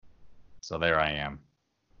So there I am.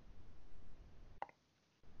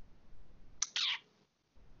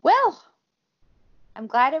 Well, I'm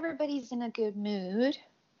glad everybody's in a good mood.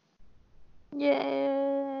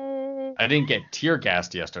 Yay. I didn't get tear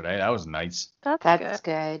gassed yesterday. That was nice. That's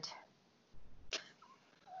good.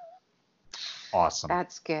 Awesome.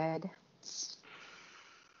 That's good.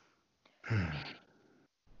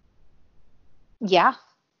 Yeah.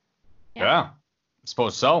 Yeah. I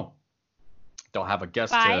suppose so. Don't have a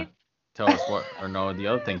guest 5. to tell us what or know the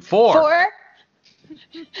other thing. 4. 4.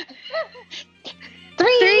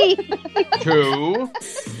 3. 2.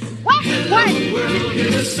 What? The world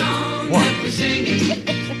is a song that we're singing.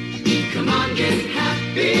 Come on, get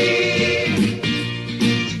happy.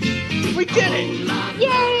 We did it!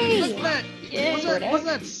 Yay! Wasn't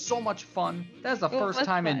that so much fun? That's the first was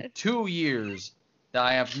time in fun. 2 years that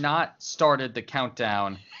I have not started the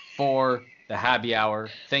countdown for the happy hour.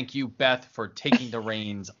 Thank you, Beth, for taking the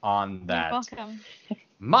reins on that. You're welcome.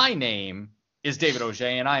 My name is David Auger,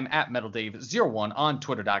 and I'm at MetalDave01 on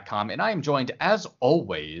Twitter.com, and I am joined, as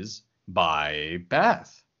always, by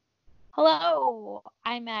Beth. Hello.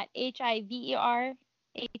 I'm at HIVERHUIT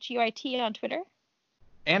on Twitter.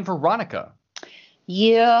 And Veronica.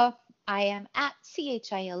 Yeah. I am at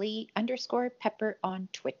CHILE_Pepper on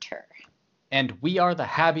Twitter. And we are the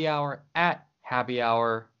Happy Hour at Happy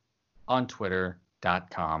Hour on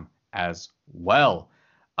Twitter.com as well.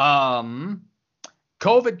 COVID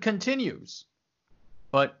continues,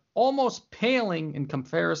 but almost paling in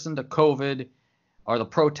comparison to COVID are the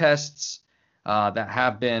protests that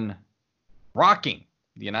have been rocking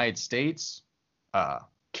the United States,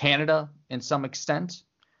 Canada in some extent,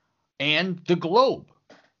 and the globe.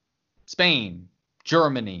 Spain,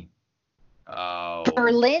 Germany.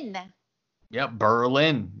 Berlin. Yeah,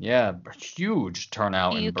 Berlin. Yeah, huge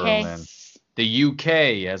turnout in UK. Berlin. The UK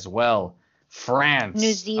as well. France.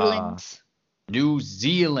 New Zealand. New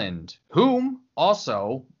Zealand, whom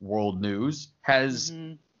also, world news, has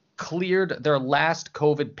cleared their last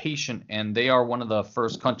COVID patient, and they are one of the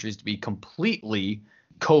first countries to be completely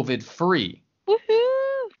COVID-free.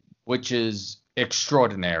 Woohoo! Which is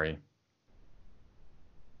extraordinary.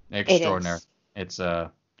 Extraordinary. It's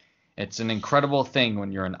an incredible thing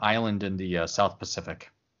when you're an island in the South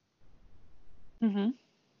Pacific. Mm-hmm.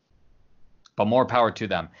 But more power to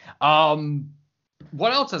them.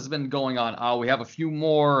 What else has been going on? We have a few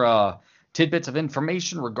more tidbits of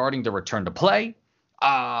information regarding the return to play.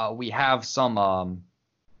 We have some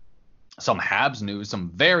Habs news,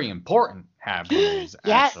 some very important Habs news,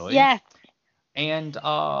 actually. Yes. And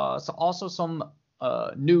also some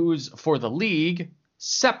news for the league,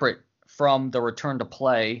 separate from the return to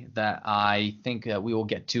play, that I think that we will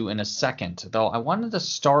get to in a second. Though I wanted to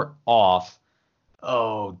start off.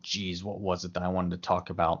 Oh, geez, what was it that I wanted to talk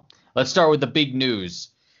about? Let's start with the big news.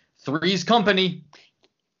 Three's Company.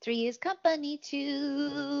 3 is company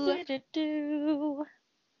 2. Do-do-do.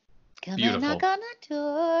 Come Beautiful. and knock on the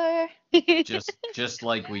door. Just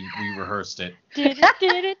like we rehearsed it.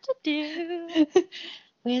 Do-do-do-do-do.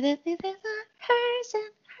 Where the things are hers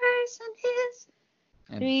and his.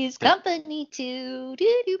 And 3's there- company 2.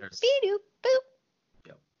 Doo-doo, There's- be-doo, boop.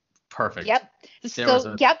 Perfect. Yep.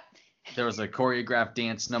 There was a choreographed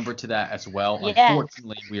dance number to that as well. Yes.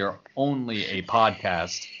 Unfortunately, we are only a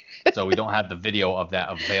podcast, so we don't have the video of that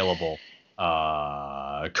available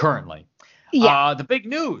currently. Yeah. The big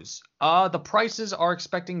news. The Prices are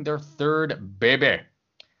expecting their third baby.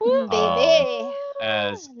 Baby.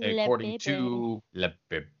 As Le according baby. to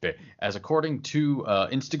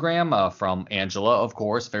Instagram from Angela, of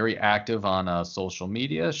course, very active on social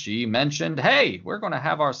media. She mentioned, "Hey, we're going to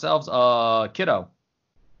have ourselves a kiddo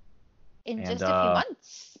In And, just a few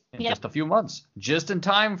months. in Yep. just a few months, just in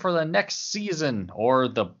time for the next season or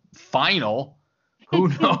the final. Who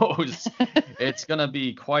knows? It's going to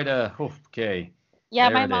be quite a okay." Yeah,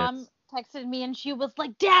 There my it mom is. texted me and she was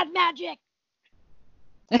like, "Dad magic."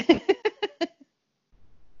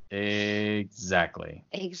 Exactly.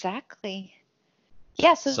 Exactly.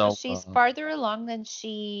 Yeah, so So, she's farther along than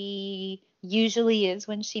she usually is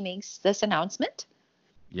when she makes this announcement.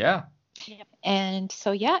 Yeah. And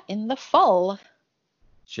so, yeah, in the fall,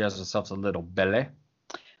 She has herself a little belly.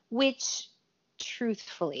 which,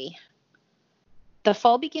 truthfully, the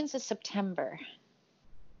fall begins in September,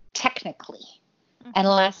 technically,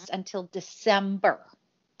 unless until December,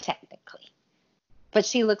 technically. But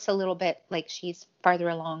she looks a little bit like she's farther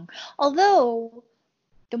along. Although,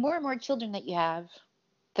 the more and more children that you have,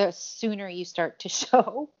 the sooner you start to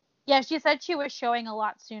show. Yeah, she said she was showing a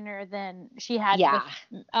lot sooner than she had Yeah.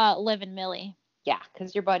 with Liv and Millie. Yeah,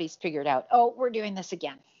 because your body's figured out, oh, we're doing this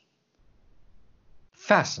again.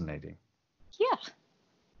 Fascinating. Yeah.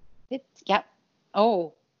 It's, yep.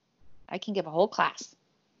 Oh, I can give a whole class.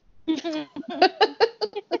 And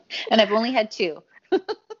I've only had 2.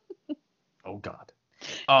 Oh God.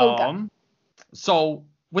 Oh, God. So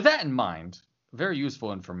with that in mind, very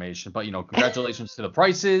useful information. But congratulations to the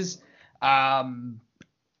prices.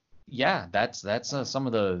 Yeah, that's some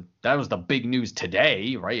of that was the big news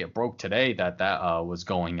today, right? It broke today that was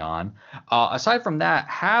going on. Aside from that,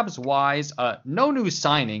 Habs wise, no new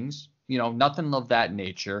signings, nothing of that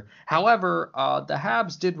nature. However, the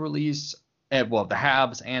Habs did release, the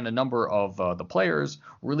Habs and a number of the players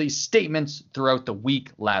released statements throughout the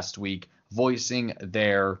week last week, voicing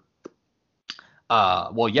their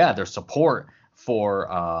their support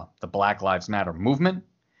for the Black Lives Matter movement,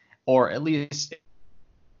 or at least,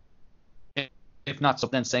 if not so,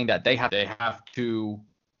 then saying that they have to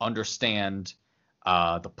understand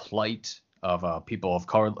the plight of people of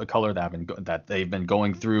color that they've been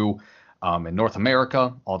going through in North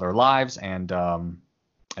America all their lives, and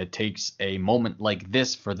it takes a moment like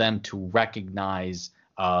this for them to recognize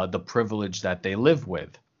the privilege that they live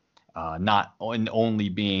with, not in only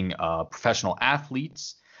being professional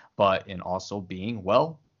athletes, but in also being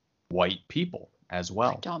white people as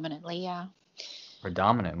well. Predominantly, yeah.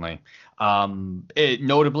 Predominantly.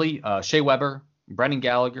 Notably, Shea Weber, Brendan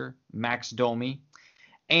Gallagher, Max Domi.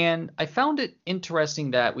 And I found it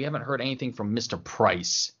interesting that we haven't heard anything from Mr.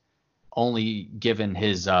 Price, only given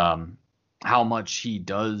his how much he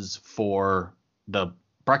does for the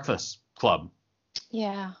Breakfast Club.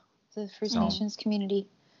 Yeah, the First Nations community.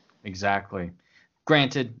 Exactly.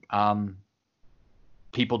 Granted,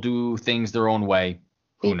 people do things their own way.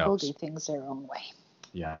 Who knows? People do things their own way.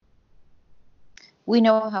 Yeah. We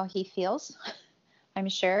know how he feels, I'm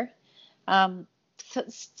sure. So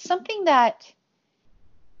something that,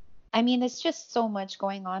 I mean, there's just so much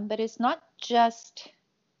going on, but it's not just,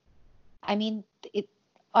 I mean,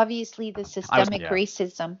 obviously the systemic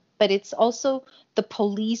racism, but it's also the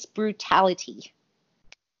police brutality.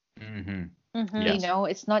 Mm-hmm. Mm-hmm. Yes.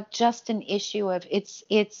 It's not just an issue of it's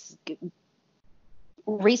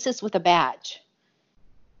racist with a badge.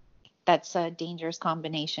 That's a dangerous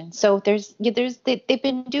combination. So they've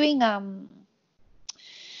been doing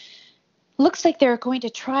looks like they're going to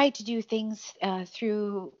try to do things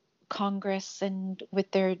through Congress and with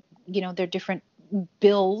their their different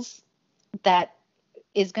bills that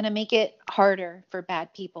is going to make it harder for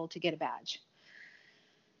bad people to get a badge.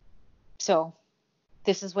 So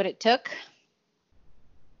this is what it took.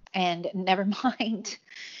 And never mind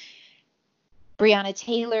Breonna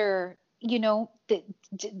Taylor, Ahmaud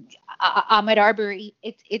Arbery.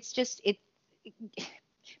 It's just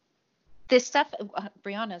this stuff.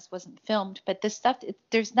 Breonna's wasn't filmed, but this stuff.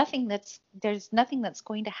 There's nothing that's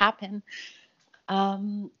going to happen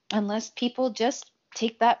unless people just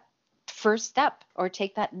take that first step or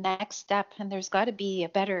take that next step. And there's got to be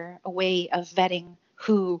a way of vetting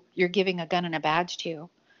who you're giving a gun and a badge to.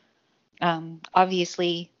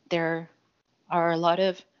 Obviously, there are a lot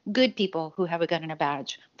of good people who have a gun and a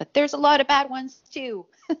badge, but there's a lot of bad ones too.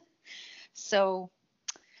 So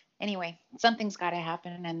anyway, something's got to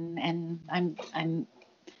happen, and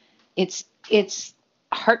it's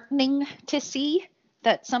heartening to see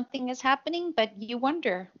that something is happening, but you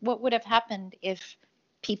wonder what would have happened if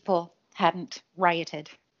people hadn't rioted,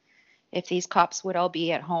 if these cops would all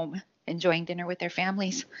be at home enjoying dinner with their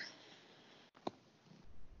families.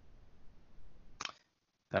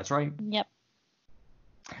 That's right. Yep.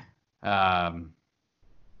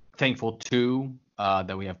 Thankful too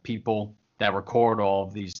that we have people that record all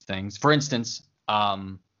of these things. For instance,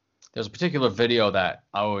 there's a particular video that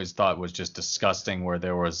I always thought was just disgusting, where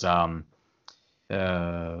there was a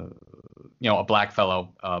black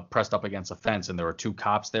fellow pressed up against a fence, and there were 2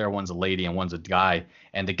 cops there. One's a lady and one's a guy,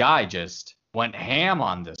 and the guy just went ham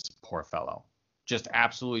on this poor fellow. Just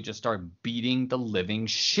absolutely just started beating the living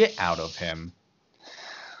shit out of him.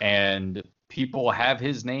 And people have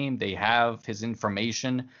his name, they have his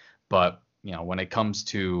information, but when it comes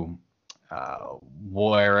to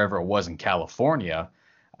wherever it was in California,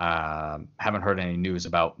 haven't heard any news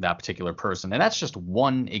about that particular person. And that's just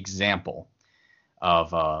one example of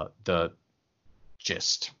the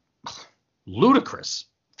just ludicrous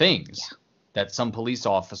things that some police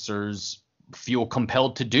officers feel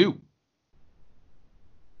compelled to do.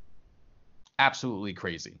 Absolutely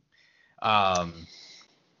crazy.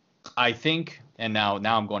 I think, and now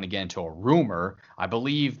I'm going to get into a rumor, I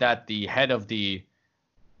believe that the head of the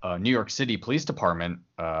New York City Police Department,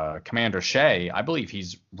 Commander Shea, I believe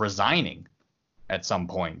he's resigning at some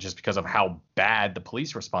point just because of how bad the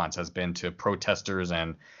police response has been to protesters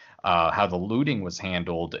and how the looting was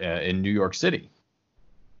handled in New York City.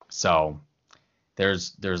 So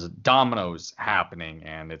there's dominoes happening,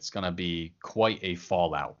 and it's going to be quite a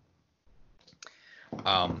fallout.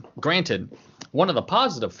 Granted, one of the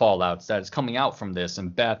positive fallouts that is coming out from this,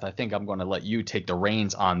 and Beth, I think I'm going to let you take the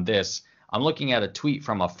reins on this. I'm looking at a tweet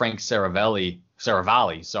from a Frank Saravalli,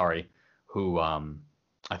 who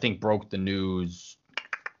I think broke the news.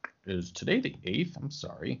 Is today the 8th? I'm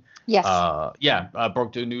sorry. Yes.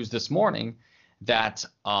 Broke the news this morning that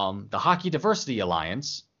the Hockey Diversity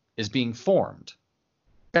Alliance is being formed.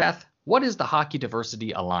 Beth, what is the Hockey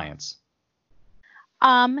Diversity Alliance?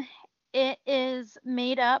 It is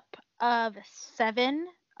made up of 7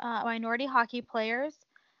 minority hockey players.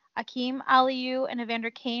 Akim Aliu and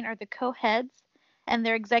Evander Kane are the co-heads, and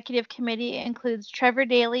their executive committee includes Trevor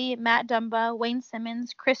Daley, Matt Dumba, Wayne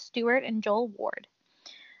Simmons, Chris Stewart, and Joel Ward.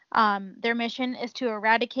 Their mission is to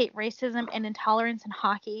eradicate racism and intolerance in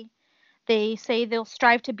hockey. They say they'll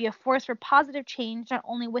strive to be a force for positive change, not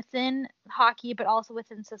only within hockey, but also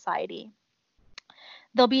within society.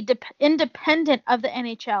 They'll be independent of the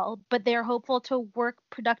NHL, but they are hopeful to work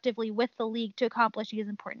productively with the league to accomplish these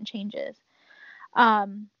important changes.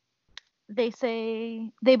 They say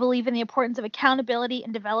they believe in the importance of accountability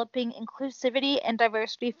in developing inclusivity and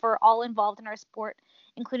diversity for all involved in our sport,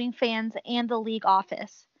 including fans and the league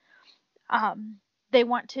office. They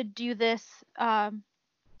want to do this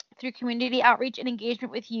through community outreach and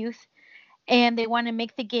engagement with youth, and they want to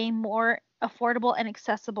make the game more affordable and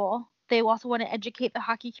accessible. They also want to educate the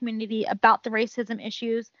hockey community about the racism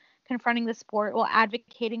issues confronting the sport while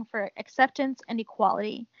advocating for acceptance and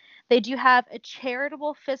equality. They do have a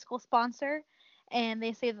charitable fiscal sponsor, and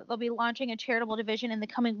they say that they'll be launching a charitable division in the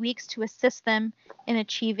coming weeks to assist them in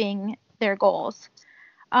achieving their goals.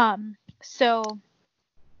 So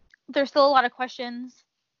there's still a lot of questions,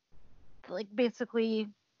 like basically,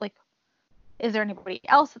 like, is there anybody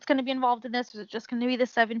else that's going to be involved in this? Is it just going to be the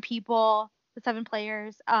 7 people, the 7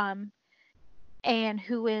 players? And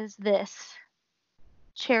who is this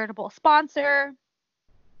charitable sponsor?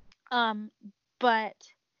 But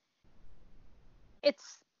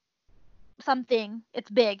it's something, it's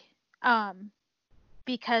big,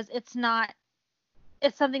 because it's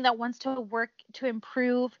something that wants to work to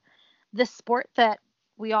improve the sport that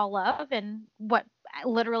we all love and what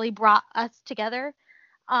literally brought us together.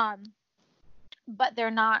 But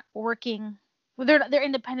they're not working, they're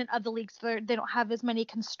independent of the league, so they don't have as many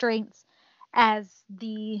constraints as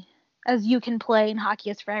you can play in Hockey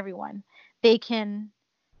Is for Everyone. They can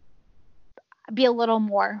be a little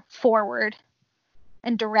more forward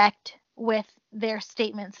and direct with their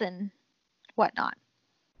statements and whatnot.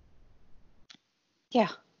 Yeah.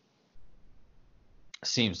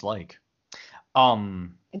 Seems like. I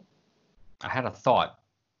had a thought.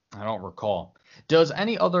 I don't recall. Does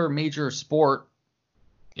any other major sport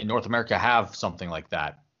in North America have something like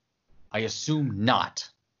that? I assume not.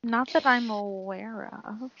 Not that I'm aware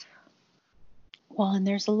of. Well, and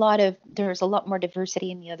there's a lot more diversity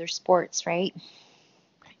in the other sports, right?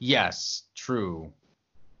 Yes, true.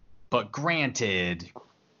 But granted,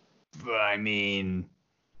 I mean,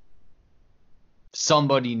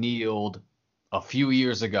 somebody kneeled a few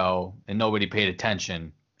years ago and nobody paid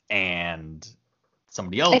attention, and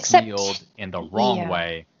somebody else kneeled in the wrong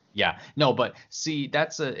way. Yeah. No, but see,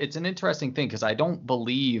 it's an interesting thing, because I don't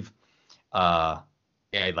believe I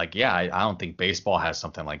don't think baseball has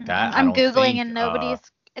something like that. I'm Googling and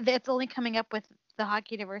it's only coming up with the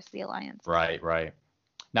Hockey Diversity Alliance. Right.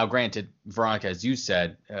 Now, granted, Veronica, as you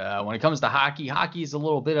said, when it comes to hockey is a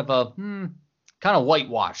little bit of a kind of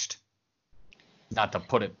whitewashed. Not to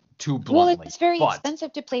put it too bluntly. Well, it's very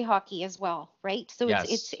expensive to play hockey as well, right? So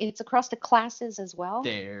yes. it's across the classes as well.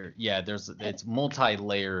 It's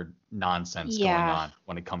multi-layered nonsense going on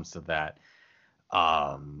when it comes to that.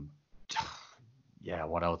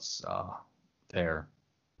 What else there?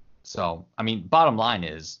 So, I mean, bottom line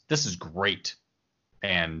is, this is great.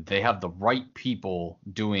 And they have the right people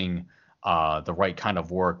doing the right kind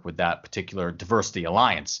of work with that particular Diversity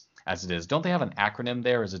Alliance, as it is. Don't they have an acronym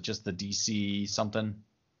there? Is it just the DC something?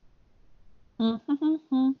 The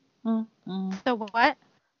what?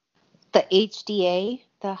 The HDA,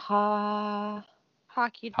 the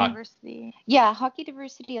Hockey Diversity. Hockey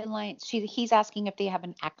Diversity Alliance. He's asking if they have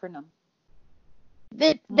an acronym.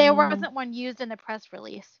 There wasn't one used in the press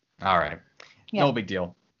release. All right. Yeah. No big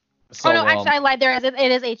deal. So, no, actually, I lied.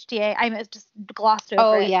 It is HDA. I just glossed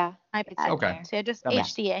over it. Oh, yeah. My bad. Okay. So just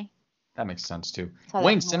HDA. That makes sense, too.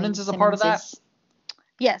 Wayne Simmons is a part of that?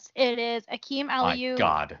 Yes, it is. Akim Aliu, My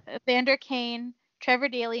God. Evander Kane, Trevor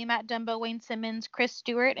Daley, Matt Dumba, Wayne Simmons, Chris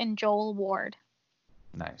Stewart, and Joel Ward.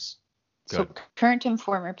 Nice. Good. So current and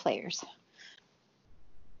former players.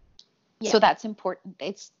 Yeah. So that's important.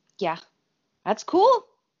 That's cool.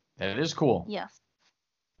 That is cool. Yes.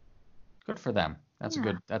 Good for them. That's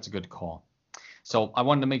Yeah. a good call. So I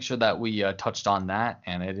wanted to make sure that we touched on that,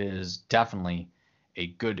 and it is definitely a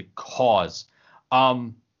good cause.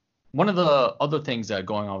 One of the other things that are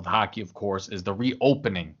going on with hockey, of course, is the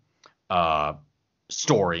reopening uh,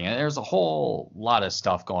 story, and there's a whole lot of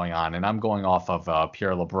stuff going on. And I'm going off of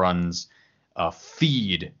Pierre LeBrun's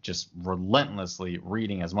feed, just relentlessly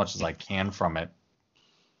reading as much as I can from it.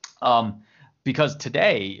 Because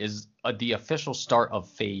today is the official start of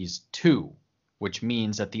phase 2, which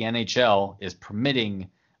means that the NHL is permitting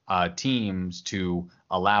teams to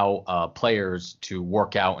allow players to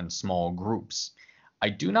work out in small groups. I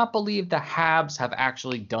do not believe the Habs have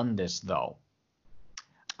actually done this, though.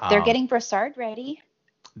 They're getting Brassard ready.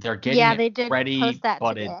 They're getting Yeah, it they did ready, post that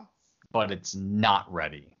but today. it's not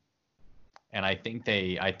ready. And I think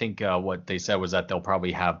what they said was that they'll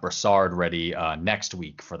probably have Brassard ready next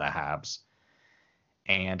week for the Habs.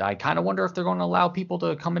 And I kind of wonder if they're going to allow people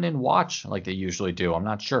to come in and watch like they usually do. I'm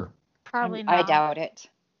not sure. Probably I not. doubt it.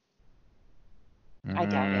 I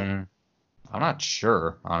doubt it. I'm not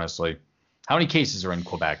sure, honestly. How many cases are in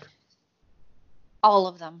Quebec? All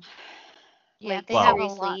of them. Yeah, Like, they have a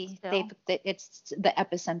lot seriously, still. it's the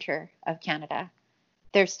epicenter of Canada.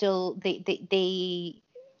 They're still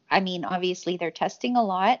I mean, obviously they're testing a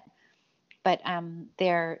lot, but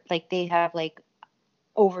they have like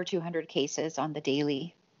over 200 cases on the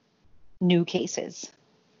daily, new cases.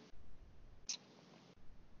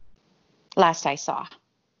 Last I saw.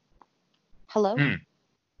 Hello?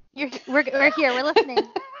 We're here. We're listening.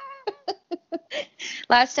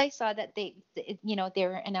 Last I saw that they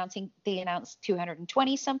announced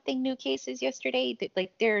 220 something new cases yesterday.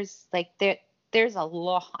 There's a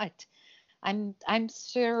lot. I'm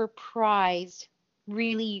surprised,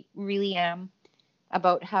 really, really am,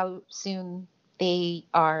 about how soon they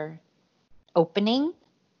are opening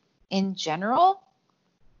in general.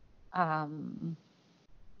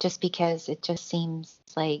 Just because it just seems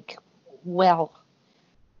like, well,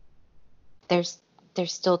 there's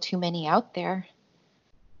still too many out there.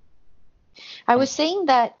 I was saying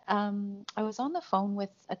that I was on the phone with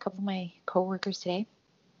a couple of my coworkers today,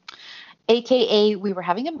 aka we were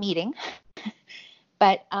having a meeting,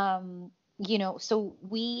 but so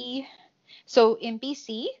in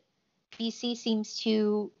BC seems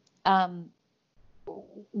to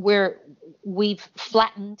where we've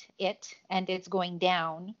flattened it and it's going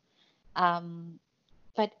down.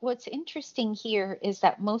 But what's interesting here is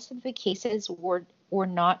that most of the cases were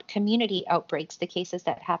not community outbreaks, the cases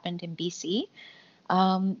that happened in BC.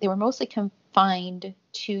 They were mostly confined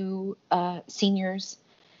to seniors'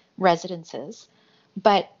 residences.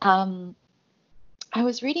 But I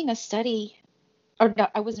was reading a study, or no,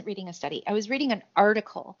 I wasn't reading a study. I was reading an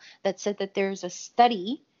article that said that they're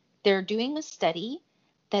doing a study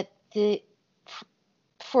that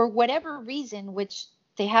for whatever reason, which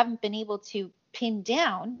they haven't been able to pin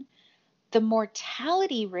down, the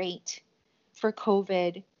mortality rate for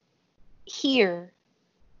COVID here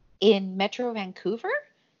in Metro Vancouver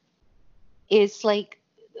is like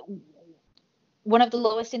one of the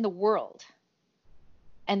lowest in the world.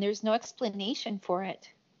 And there's no explanation for it.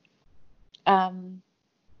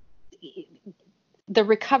 The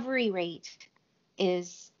recovery rate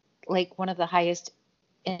is like one of the highest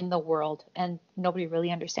in the world, and nobody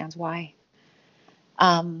really understands why.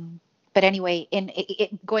 But anyway,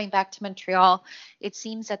 going back to Montreal, it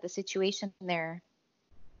seems that the situation there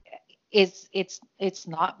is it's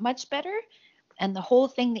not much better. And the whole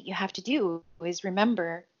thing that you have to do is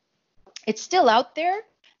remember, it's still out there.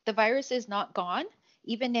 The virus is not gone.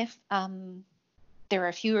 Even if there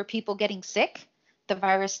are fewer people getting sick, the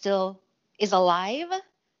virus still is alive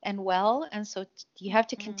and well. And so you have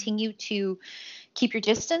to continue to keep your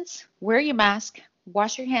distance, wear your mask,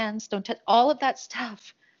 wash your hands, don't touch all of that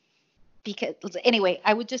stuff. Because anyway,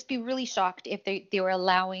 I would just be really shocked if they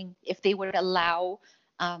would allow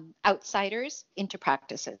outsiders into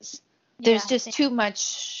practices. There's just too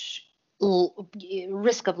much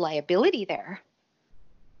risk of liability there.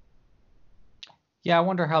 Yeah, I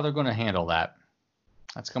wonder how they're going to handle that.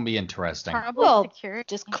 That's going to be interesting. Probably security.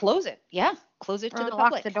 Just close it. Yeah, close it to the lock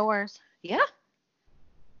public. the doors. Yeah.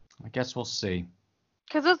 I guess we'll see.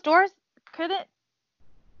 Because those doors couldn't.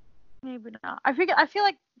 Maybe not. I feel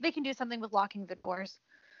like they can do something with locking the doors.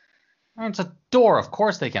 It's a door. Of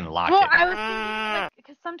course they can lock Well, it. I was thinking,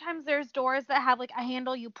 because sometimes there's doors that have like a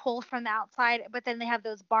handle you pull from the outside, but then they have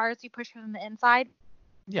those bars you push from the inside.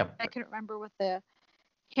 Yeah. I couldn't remember what the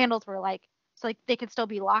handles were like. So like they could still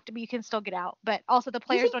be locked, but you can still get out. But also the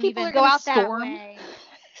players don't even go out that way.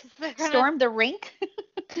 Storm the rink?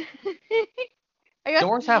 Are you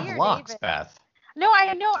Doors asking have me or locks, David? Beth. No,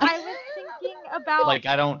 I know. I was thinking about Like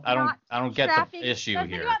I don't get trapping, the issue I was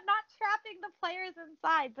thinking here. about not trapping the players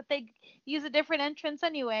inside, but they use a different entrance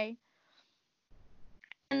anyway.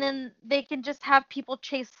 And then they can just have people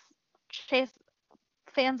chase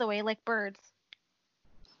fans away like birds.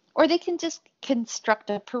 Or they can just construct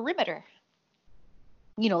a perimeter.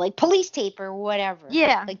 You know, like police tape or whatever.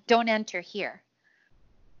 Yeah. Like, don't enter here.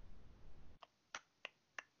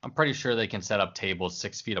 I'm pretty sure they can set up tables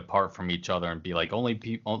 6 feet apart from each other and be like, only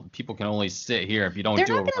people can only sit here. If you don't They're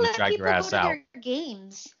do not it, we're going gonna to let drag people your go ass to out. their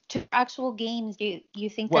games, to actual games. You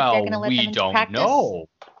think that they're Well, going to let them we into don't practice? know.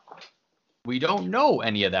 We don't know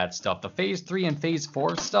any of that stuff. The phase 3 and phase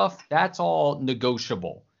 4 stuff, that's all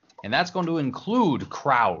negotiable. And that's going to include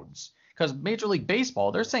crowds. Because Major League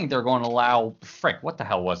Baseball, they're saying they're going to allow, what the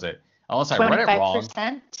hell was it? Unless I read it wrong.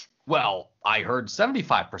 25%? Well, I heard 75%.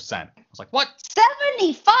 I was like, what?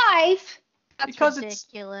 75? That's Because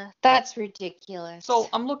ridiculous. That's ridiculous. So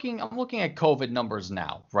I'm looking at COVID numbers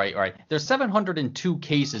now, right? There's 702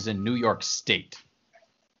 cases in New York State.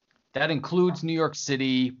 That includes New York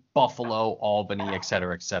City, Buffalo, Albany, et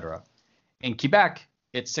cetera, et cetera. In Quebec,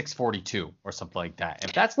 it's 642 or something like that.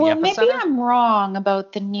 If that's the Well, epicenter, maybe I'm wrong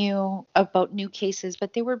about new cases,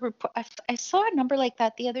 but they were I saw a number like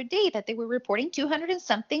that the other day, that they were reporting 200 and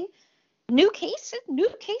something new cases,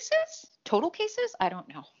 total cases. I don't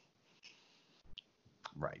know,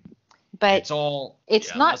 right? but It's all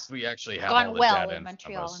it's not unless we actually have all gone the well data in front of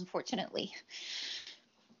Montreal, us. unfortunately,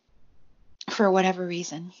 for whatever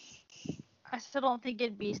reason. I still don't think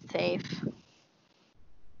it'd be safe.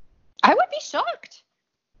 I would be shocked.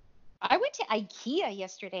 I went to IKEA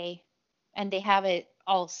yesterday, and they have it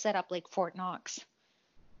all set up like Fort Knox.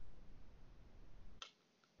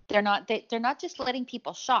 They're not just letting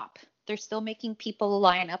people shop. They're still making people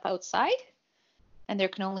line up outside, and there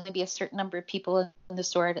can only be a certain number of people in the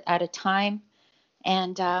store at a time.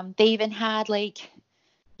 And they even had, like,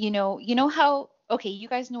 you know how, okay, you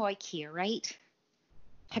guys know IKEA, right?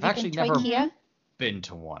 Have I've you actually been to never IKEA? been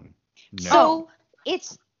to one. No. So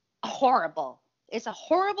it's horrible. It's a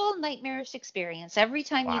horrible, nightmarish experience every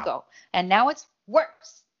time you Wow. go. And now it's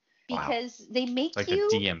worse Wow. because they make Like you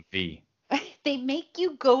the DMV. they make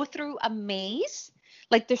you go through a maze.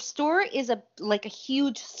 Like, their store is a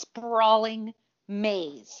huge sprawling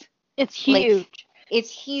maze. It's Like, huge.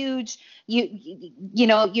 it's huge. You're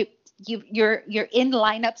in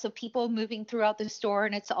lineups of people moving throughout the store,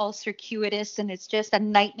 and it's all circuitous, and it's just a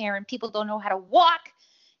nightmare, and people don't know how to walk,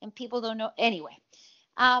 and people don't know anyway.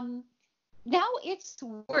 Now it's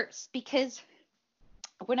worse because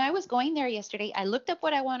when I was going there yesterday, I looked up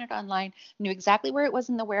what I wanted online, knew exactly where it was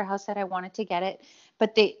in the warehouse that I wanted to get it,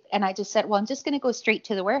 and I just said, well, I'm just going to go straight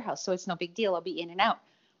to the warehouse, so it's no big deal. I'll be in and out.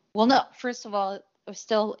 Well, no, first of all, I was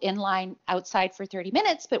still in line outside for 30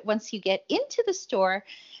 minutes, but once you get into the store,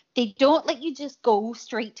 they don't let you just go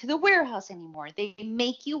straight to the warehouse anymore. They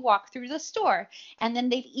make you walk through the store, and then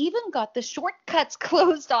they've even got the shortcuts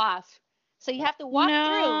closed off. So you have to walk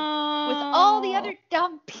through with all the other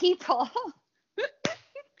dumb people.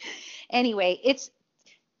 Anyway,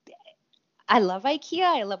 I love IKEA.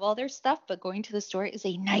 I love all their stuff, but going to the store is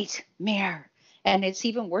a nightmare. And it's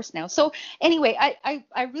even worse now. So anyway,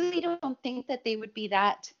 I really don't think that they would be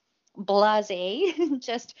that blasé,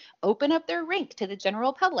 just open up their rink to the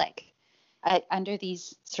general public under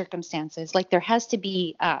these circumstances. Like, there has to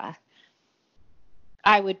be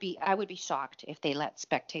I would be shocked if they let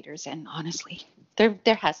spectators in, honestly. There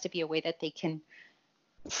has to be a way that they can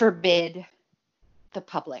forbid the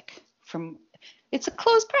public from. It's a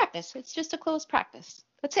closed practice. It's just a closed practice.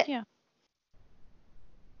 That's it. Yeah.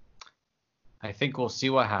 I think we'll see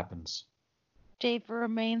what happens. Dave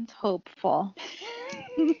remains hopeful.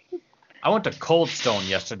 I went to Cold Stone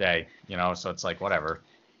yesterday, so it's like whatever.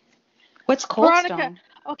 What's Cold Veronica, Stone?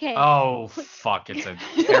 okay. Oh, fuck. It's a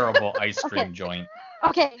terrible ice cream joint.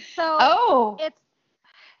 Okay, so Oh.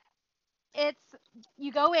 it's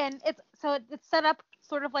you go in. It's set up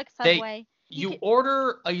sort of like Subway. You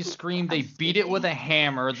order ice cream, they beat it with a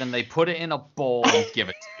hammer, then they put it in a bowl and give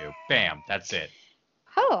it to you. Bam, that's it.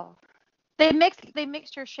 Oh. They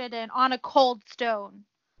mix your shit in on a cold stone.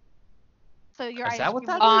 So your Is ice that what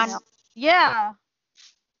cream that will is? Yeah.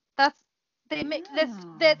 They mix this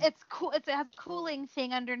Oh. that it's cool. It has a cooling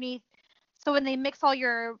thing underneath. So when they mix all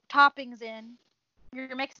your toppings in,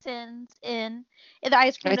 your mix-ins in, the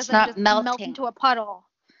ice cream It's doesn't not just melt melting. into a puddle,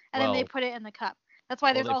 and then they Well- put it in the cup. That's why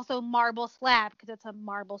Well, there's also marble slab, because it's a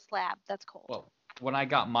marble slab that's cold. Well, when I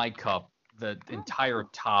got my cup, the entire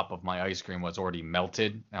top of my ice cream was already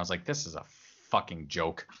melted. And I was like, this is a fucking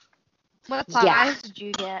joke. What size Yeah. did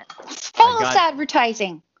you get? False got-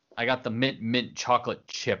 advertising. I got the mint chocolate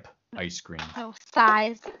chip ice cream, Oh,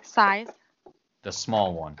 size. the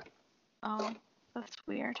small one. Oh, that's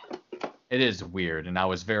weird. It is weird, and I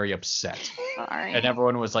was very upset. Sorry. And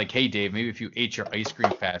everyone was like, "Hey, Dave, maybe if you ate your ice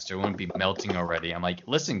cream faster, it wouldn't be melting already." I'm like,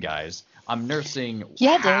 "Listen, guys, I'm nursing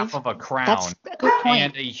half Dave. of a crown That's a good point.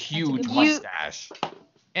 and a huge point. mustache,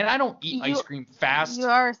 and I don't eat ice cream fast. You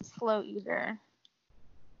are a slow eater.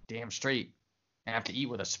 Damn straight. I have to eat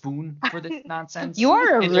with a spoon for this nonsense. You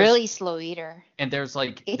are a And there's- really slow eater. And there's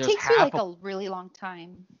like It there's takes you half like a really long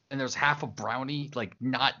time. and there's half a brownie like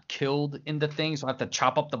not killed in the thing, so I have to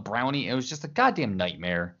chop up the brownie. It was just a goddamn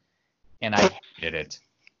nightmare, and I hated it.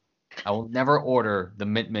 I will never order the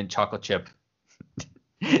mint chocolate chip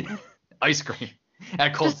ice cream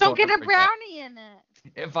at Cold Just don't Stone get a ever again. brownie in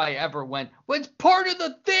it. If I ever went, well, it's part of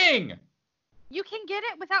the thing. You can get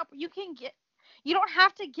it without. You don't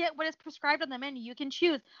have to get what is prescribed on the menu. You can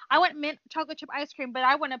choose. I want mint chocolate chip ice cream, but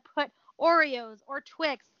I want to put Oreos or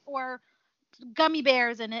Twix or gummy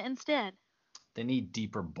bears in it instead. They need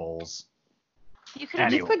deeper bowls. You can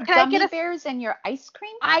Anyway. You put Can I gummy get a- bears in your ice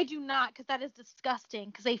cream? I do not, because that is disgusting.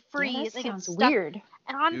 Because they freeze. Yeah, they that get sounds stuck. weird.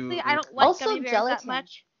 And honestly, Dude. I don't like Also gummy bears gelatin. that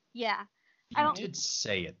much. Yeah. You I don't- did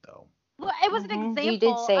say it though. Well, it was an Mhm, example you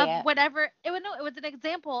did say of it. whatever. It was an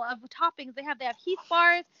example of toppings they have. They have Heath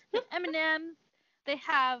bars, they have M&Ms, they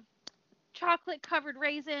have chocolate covered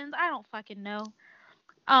raisins. I don't fucking know.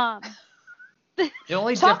 The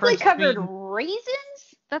only Chocolate difference covered between-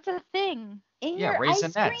 raisins That's a thing. in Yeah, your ice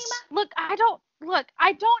Raisinets. cream? Look, I don't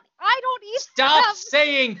eat Stop them.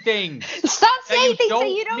 saying things. Stop That saying you things that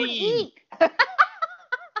don't you don't need. eat.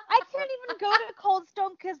 I can't even go to Cold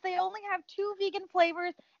Stone because they only have 2 vegan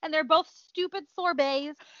flavors and they're both stupid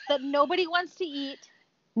sorbets that nobody wants to eat.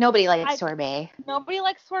 Nobody likes I- sorbet. Nobody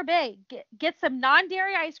likes sorbet. Get some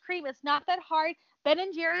non-dairy ice cream. It's not that hard. Ben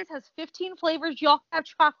and Jerry's has 15 flavors. You all have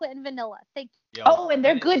chocolate and vanilla. Thank you. Yo, Oh, and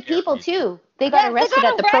they're Ben good people Jerry's- too. They got arrested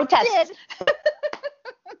at the protest.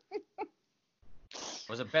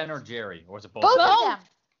 Was it Ben or Jerry? Or was it both? Both Both. of them.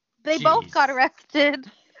 They both Jeez. got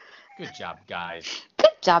arrested. Good job, guys.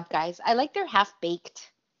 Good job, guys. I like their half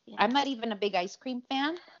baked. I'm not even a big ice cream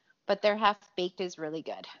fan, but their half baked is really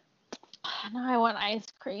good. Now I want ice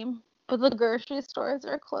cream, but the grocery stores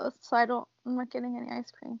are closed, so I'm not getting any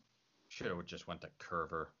ice cream. Should have just went to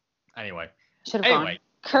Curver. Anyway, Should have anyway,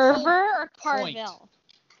 Curver or Point. Carville?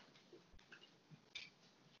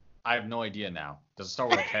 I have no idea now. Does it start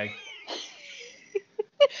with a K? gone.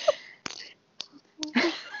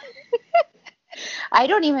 I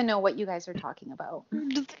don't even know what you guys are talking about.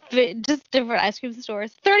 Just different ice cream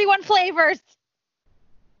stores. 31 flavors.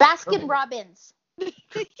 Baskin Oh. Robbins.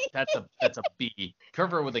 That's a B.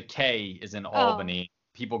 Curver with a K is in Albany.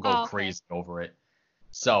 People go Oh, okay. crazy over it.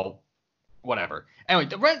 So, whatever. Anyway,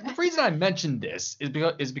 the reason I mentioned this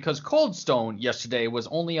is because Cold Stone yesterday was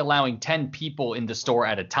only allowing 10 people in the store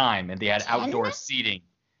at a time, and they had 10? outdoor seating.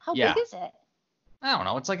 How Yeah. big is it? I don't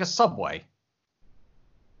know. It's like a Subway,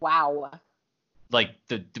 Wow. like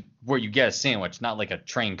the where you get a sandwich, not like a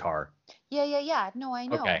train car. Yeah. No, I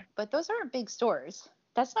know. Okay. But those aren't big stores.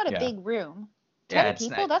 That's not a Yeah. big room. Yeah, 10 it's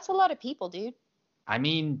people? not- That's a lot of people, dude. I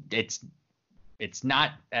mean, it's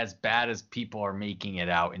not as bad as people are making it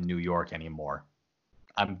out in New York anymore.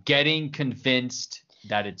 I'm getting convinced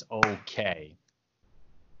that it's okay.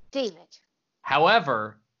 David.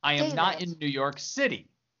 However, I am not David. in New York City.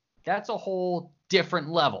 That's a whole different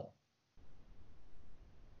level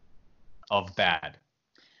of bad.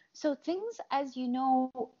 So things, as you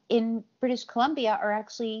know, in British Columbia are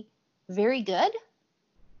actually very good.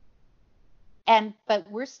 But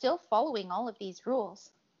we're still following all of these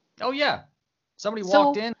rules. Oh yeah. Somebody So,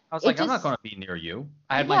 walked in. I was it like, I'm not just- going to be near you.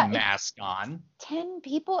 I had Yeah, my mask on. 10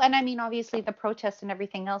 people, and I mean, obviously the protests and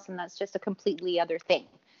everything else, and that's just a completely other thing.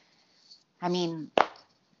 I mean,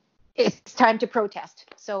 it's time to protest.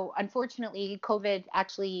 So unfortunately, COVID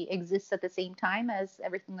actually exists at the same time as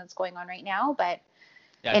everything that's going on right now. But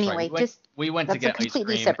That's right. anyway, We went to that's a get ice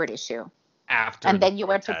completely cream separate issue. after And the then you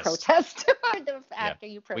went to protest after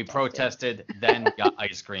you protested. We protested, then got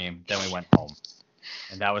ice cream, then we went home.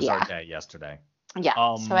 And that was our Yeah. day yesterday. Yeah.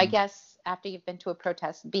 So I Um, guess after you've been to a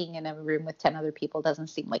protest, being in a room with 10 other people doesn't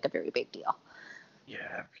seem like a very big deal.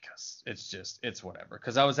 Yeah, because it's whatever.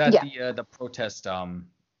 Because I was at the protest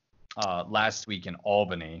last week in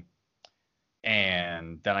Albany,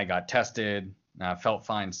 and then I got tested, and I felt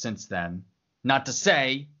fine since then. Not to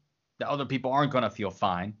say that other people aren't going to feel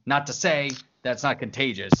fine. Not to say that it's not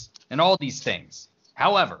contagious, and all these things.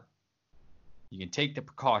 However, you can take the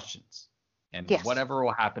precautions, and Yes. whatever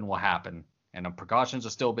will happen, and the precautions are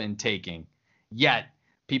still being taken. Yet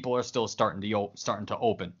people are still starting to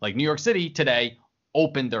open. Like New York City today,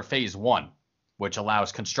 opened their phase 1, which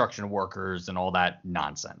allows construction workers and all that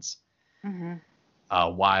nonsense. Mm-hmm.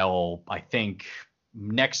 While I think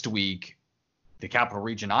next week, the capital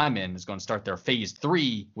region I'm in is going to start their phase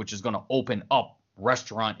 3, which is going to open up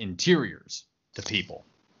restaurant interiors to people.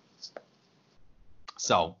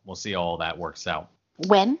 So we'll see how all that works out.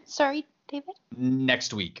 When? Sorry, David?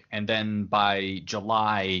 Next week. And then by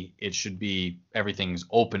July, it should be everything's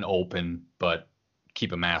open, but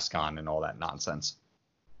keep a mask on and all that nonsense.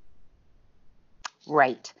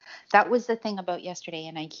 Right. That was the thing about yesterday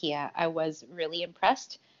in IKEA. I was really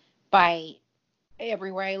impressed by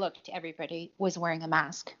everywhere I looked, everybody was wearing a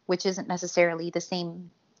mask, which isn't necessarily the same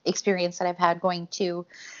experience that I've had going to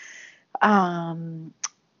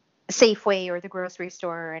Safeway or the grocery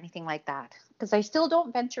store or anything like that. Because I still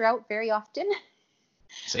don't venture out very often.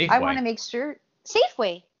 Safeway. I want to make sure.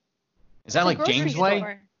 Safeway. Is that It's a like grocery Jamesway?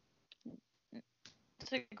 store.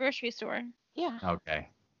 It's a grocery store. Yeah. Okay.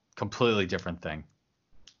 Completely different thing.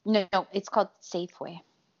 No, it's called Safeway.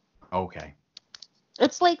 Okay.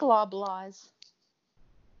 It's like Loblaws.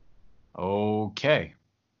 Okay.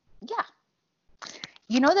 Yeah.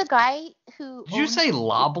 You know the guy who Did you owns say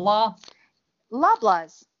Loblaw?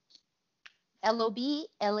 Loblaws?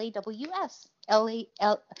 Loblaws.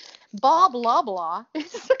 Bob Loblaw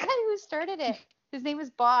is the guy who started it. His name is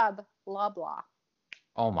Bob Loblaw.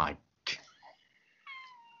 Oh my.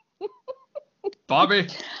 Bobby.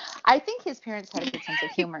 I think his parents had a good sense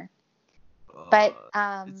of humor. But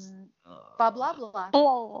Bob Loblaw.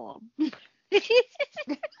 Oh.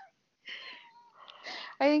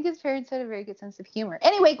 I think his parents had a very good sense of humor.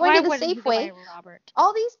 Anyway, going Why to the wouldn't you go Safeway, by Robert?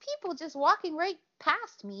 all these people just walking right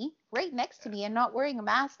past me, right next to me, and not wearing a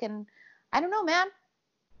mask. And I don't know, man.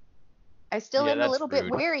 I still Yeah, am a that's little bit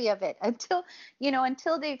rude. wary of it until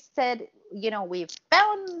they've said, we've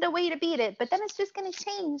found a way to beat it. But then it's just going to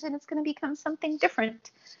change and it's going to become something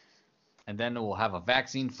different. And then we'll have a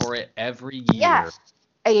vaccine for it every year. Yeah,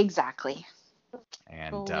 exactly.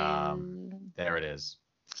 And there it is.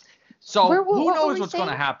 So What who were knows we what's going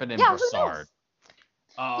to saying? happen in Yeah, who Broussard?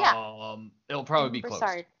 knows? It'll probably be closed.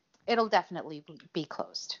 Broussard, it'll definitely be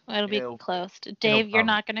closed. It'll be It'll- closed. Dave, you're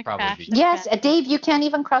not going to probably crash. be. the Yes, traffic. Dave, you can't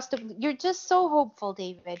even cross the. You're just so hopeful,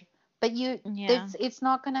 David. But Yeah. it's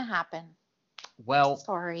not going to happen. Well,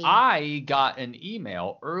 Sorry. I got an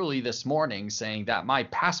email early this morning saying that my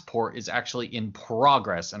passport is actually in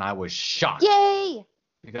progress, and I was shocked Yay!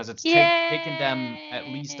 because it's Yay! taken them at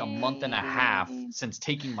least a month and a half since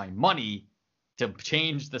taking my money to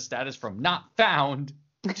change the status from not found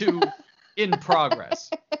to in progress.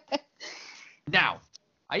 Now,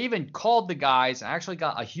 I even called the guys. I actually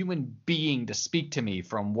got a human being to speak to me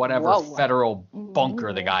from whatever Whoa. federal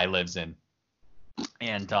bunker the guy lives in.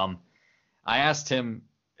 And I asked him,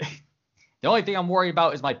 the only thing I'm worried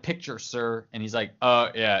about is my picture, sir. And he's like,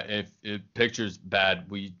 yeah, if picture's bad,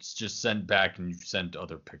 we just send back and you send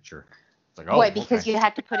other picture. It's like, oh, What? Because okay. you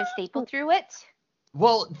had to put a staple through it?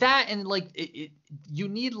 Well, that and like you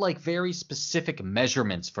need like very specific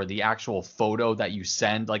measurements for the actual photo that you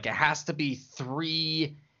send. Like it has to be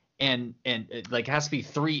 3 and like it has to be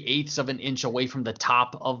 3/8 of an inch away from the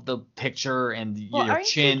top of the picture, and Well, your aren't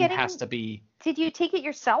you chin getting- has to be. Did you take it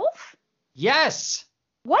yourself? Yes,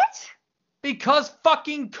 What? because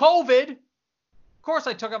fucking COVID. Of course,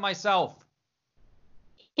 I took it myself.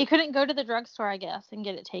 He couldn't go to the drugstore, I guess, and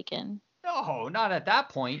get it taken. No, not at that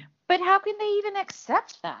point. But how can they even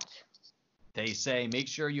accept that? They say make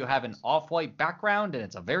sure you have an off-white background and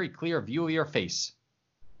it's a very clear view of your face.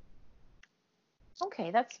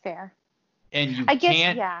 Okay, that's fair. And you I guess,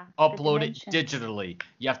 can't yeah. the upload it dimension. digitally.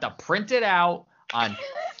 You have to print it out on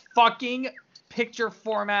fucking picture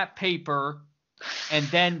format paper and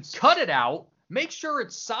then cut it out, make sure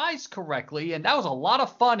it's sized correctly, and that was a lot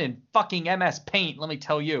of fun in fucking MS Paint, let me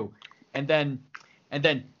tell you. And then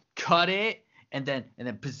cut it and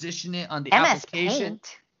then position it on the MS application.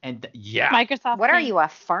 Paint. And yeah, Microsoft. What are Paint. you, a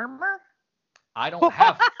farmer? I don't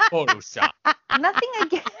have Photoshop. Nothing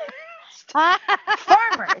against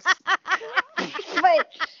farmers. But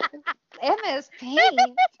MS Paint.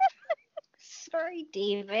 Sorry,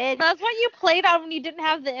 David. That's what you played on when you didn't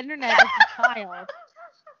have the internet as a child.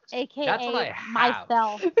 AKA That's what I have.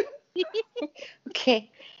 myself. Okay.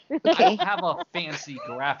 I Okay. don't have a fancy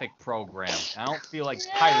graphic program. I don't feel like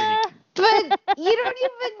pirating. But you don't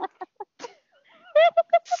even.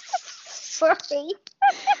 Sorry.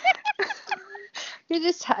 I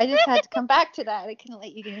just had to come back to that. I couldn't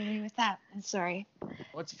let you get away with that. I'm sorry.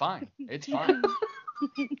 Well, it's fine. It's fine.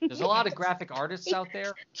 There's a lot of graphic artists out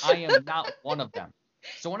there. I am not one of them.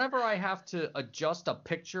 So whenever I have to adjust a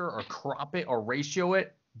picture or crop it or ratio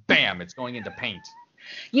it, bam, it's going into Paint.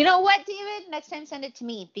 You know what, David? Next time send it to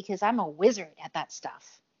me because I'm a wizard at that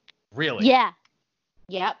stuff. Really? Yeah.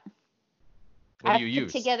 Yep. What I've do you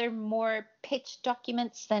put use? together more pitch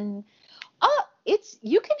documents than oh, it's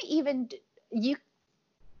you can even you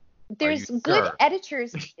there's you good sure?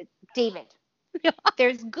 editors, David.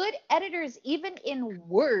 There's good editors even in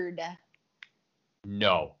Word.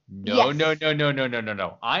 No. Yes.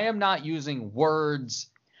 No. I am not using Word's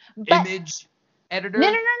But image editor. no.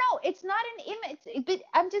 It's not an image. But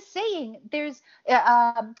I'm just saying there's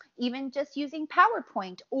even just using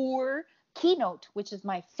PowerPoint or Keynote, which is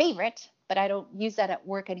my favorite, but I don't use that at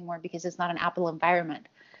work anymore because it's not an Apple environment.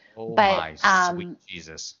 Oh But my sweet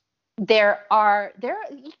Jesus. there even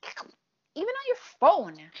on your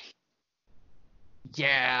phone.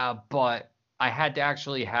 Yeah, but I had to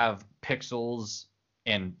actually have pixels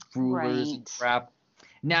and rulers and Right. crap.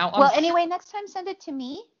 Now, Well, anyway, next time send it to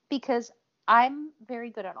me because I'm very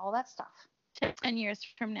good at all that stuff. 10 years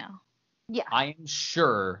from now. Yeah. I am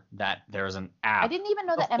sure that there's an app. I didn't even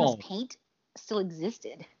know on the that MS phone. Paint still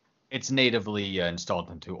existed. It's natively installed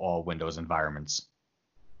into all Windows environments.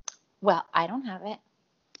 Well, I don't have it.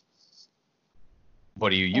 What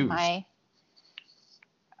do you use?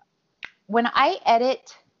 When I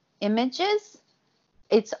edit images,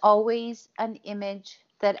 it's always an image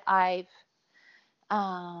that I've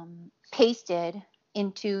pasted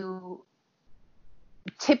into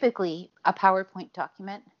typically a PowerPoint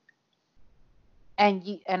document, and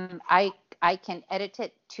I can edit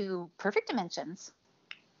it to perfect dimensions.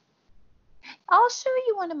 I'll show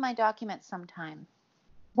you one of my documents sometime,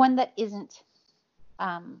 one that isn't,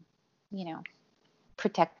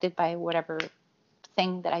 protected by whatever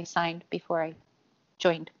thing that I signed before I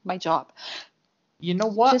joined my job. You know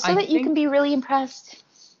what? Just so that you can be really impressed.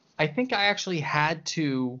 I think I actually had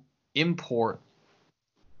to import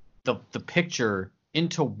the picture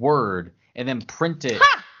into Word and then print it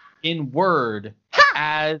in Word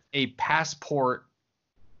as a passport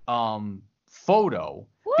photo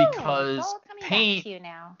because it's all coming back Paint to you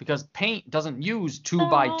now. because Paint doesn't use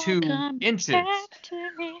 2x2 inches.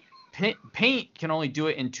 Paint can only do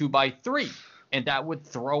it in 2x3, and that would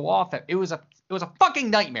throw off. It was a fucking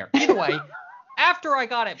nightmare. Either way, after I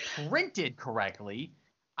got it printed correctly,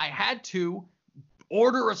 I had to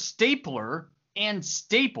order a stapler and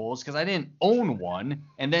staples because I didn't own one,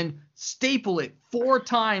 and then staple it 4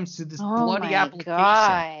 times to this bloody application.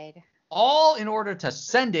 God. All in order to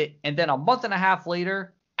send it, and then a month and a half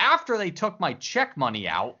later, after they took my check money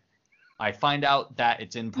out, I find out that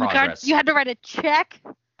it's in progress. You had to write a check?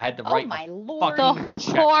 I had to Oh write my a Lord. fucking The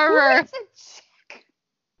check. horror. Who writes a check?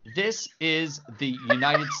 This is the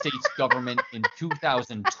United States government in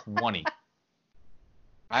 2020.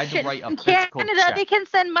 I had to write a In physical Canada, check. they can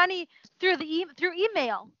send money through through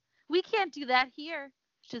email. We can't do that here.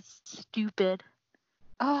 It's just stupid.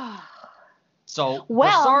 Oh. So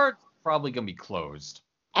Well- Brassard's probably gonna be closed.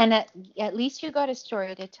 And at least you got a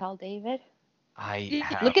story to tell, David. I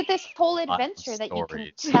have Look at this whole of adventure that you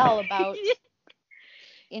can stories. tell about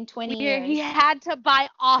in 20 years. He had to buy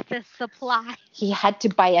office supplies. He had to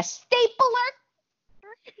buy a stapler,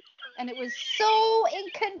 and it was so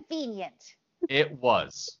inconvenient. It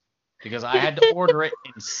was because I had to order it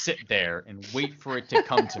and sit there and wait for it to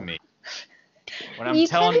come to me. When I'm You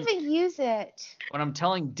telling can't even use it. when I'm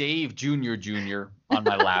telling Dave Jr. on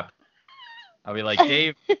my lap, I'll be like,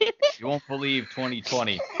 Dave, you won't believe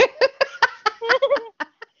 2020.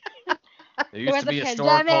 There used Where's to be the a store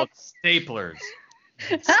called pandemic? Staplers.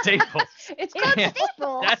 Staples. It's called Yeah,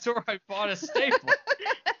 Staples. That's where I bought a stapler.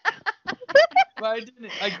 But I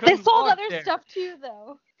didn't. I They couldn't sold walk other there stuff too,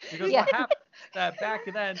 though. because Yeah. what happened is that back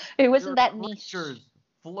then It wasn't there that were niche. creatures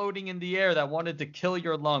floating in the air that wanted to kill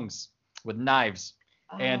your lungs with knives.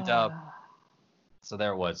 And Ah. so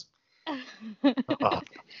there it was.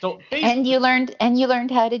 So And you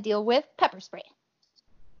learned how to deal with pepper spray.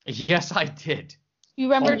 yes, I did. You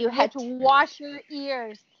remember You had to wash your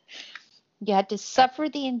ears. you had to suffer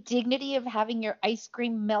the indignity of having your ice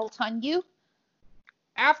cream melt on you.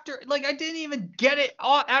 After, like, I didn't even get it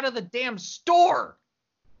out of the damn store.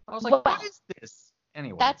 I was like, Well, what is this?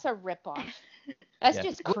 Anyway. That's a ripoff. That's Yeah.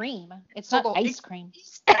 just cream. It's So not the- ice cream.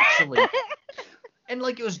 actually. And,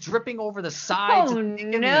 like, it was dripping over the sides. Oh and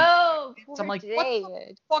thinking, no! I'm like, Poor what the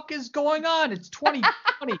David. fuck is going on? It's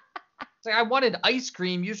 2020. It's like I wanted ice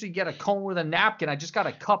cream. Usually get a cone with a napkin. I just got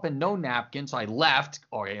a cup and no napkin, so I left.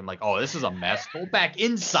 Okay, I'm like, oh, this is a mess. Go back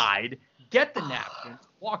inside, get the napkins,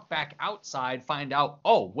 walk back outside, find out,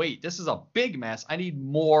 oh, wait, this is a big mess. I need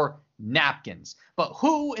more napkins. But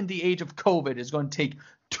who in the age of COVID is going to take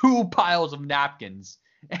 2 piles of napkins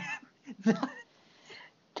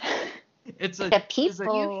It's a The it's a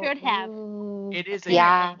people. You should have. Ooh. it is a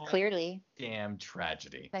Yeah, clearly. damn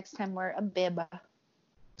tragedy. Next time wear a bib.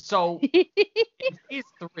 So in phase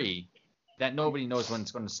 3, that nobody knows when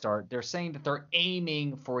it's going to start, they're saying that they're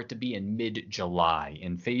aiming for it to be in mid-July.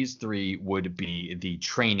 And phase 3 would be the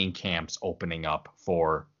training camps opening up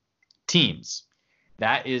for teams.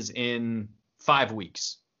 That is in 5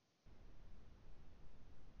 weeks.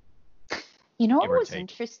 You know Give what or was take.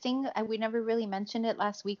 interesting? We never really mentioned it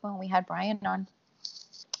last week when we had Brian on.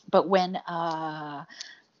 But when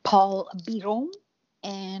Paul Biron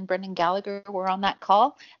and Brendan Gallagher were on that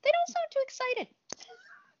call, they don't sound too excited.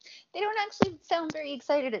 They don't actually sound very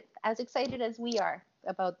excited, as excited as we are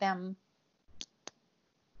about them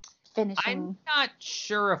finishing. I'm not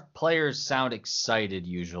sure if players sound excited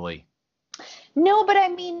usually. No, but I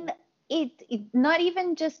mean, it not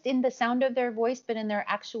even just in the sound of their voice, but in their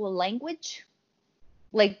actual language.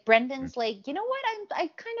 Like Brendan's like, you know what? I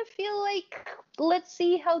kind of feel like, let's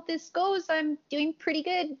see how this goes. I'm doing pretty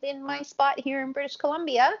good in my spot here in British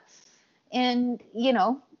Columbia. And, you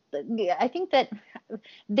know, I think that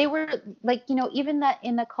they were like, you know, even that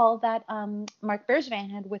in the call that Mark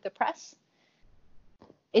Bergevin had with the press,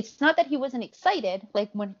 it's not that he wasn't excited. Like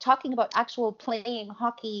when talking about actual playing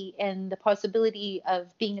hockey and the possibility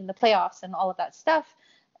of being in the playoffs and all of that stuff,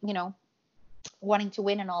 you know, wanting to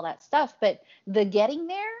win and all that stuff, but the getting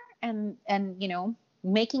there and you know,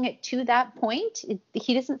 making it to that point,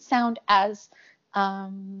 he doesn't sound as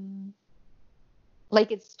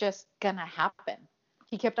like it's just gonna happen.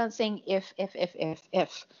 He kept on saying if,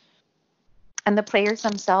 and the players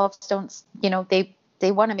themselves don't, you know,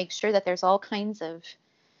 they want to make sure that there's all kinds of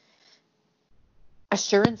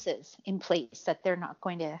assurances in place that they're not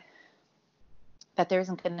going to, that there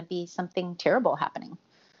isn't going to be something terrible happening.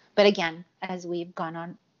 But again, as we've gone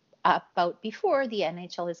on about before, the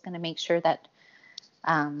NHL is going to make sure that,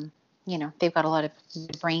 you know, they've got a lot of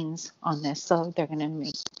brains on this, so they're going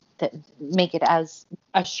to make it as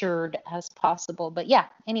assured as possible. But yeah,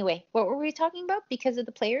 anyway, what were we talking about? Because of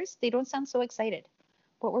the players, they don't sound so excited.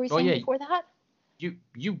 What were we saying before that?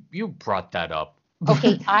 You brought that up.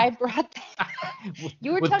 Okay, I brought that.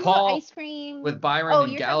 You were with talking Paul, about ice cream. with Byron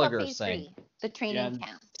and you're Gallagher talking about phase 3, the training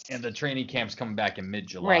camps. And the training camps coming back in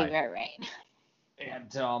mid-July. Right.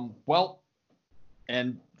 And well,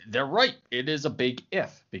 and they're right. It is a big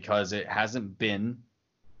if because it hasn't been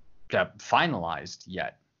finalized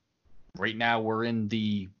yet. Right now we're in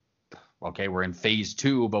phase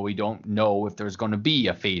 2, but we don't know if there's going to be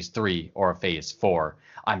a phase 3 or a phase 4.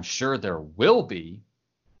 I'm sure there will be,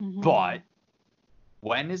 but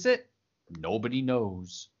when is it? Nobody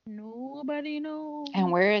knows. Nobody knows.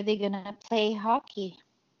 And where are they gonna play hockey?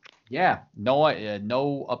 Yeah, no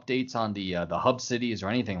updates on the hub cities or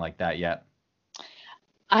anything like that yet.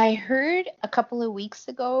 I heard a couple of weeks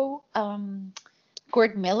ago,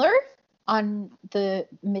 Gord Miller on the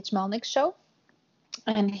Mitch Melnick show,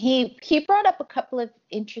 and he brought up a couple of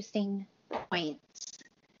interesting points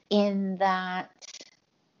in that,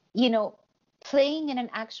 you know, playing in an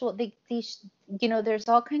actual, you know, there's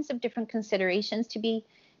all kinds of different considerations to be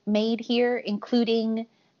made here, including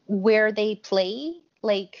where they play.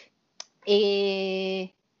 Like,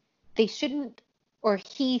 they shouldn't, or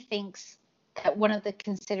he thinks that one of the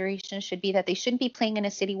considerations should be that they shouldn't be playing in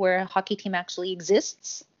a city where a hockey team actually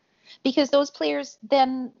exists, because those players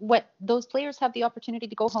have the opportunity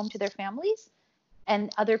to go home to their families,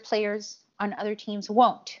 and other players on other teams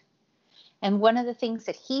won't. And one of the things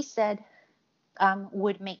that he said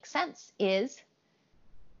would make sense is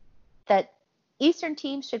that Eastern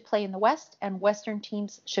teams should play in the West and Western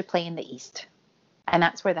teams should play in the East. And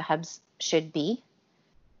that's where the hubs should be.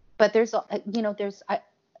 But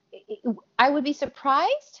I would be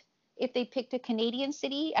surprised if they picked a Canadian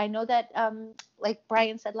city. I know that, like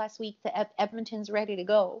Brian said last week, that Edmonton's ready to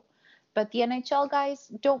go. But the NHL guys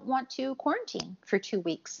don't want to quarantine for 2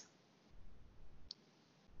 weeks.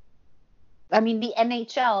 I mean, the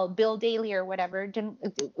NHL, Bill Daly or whatever,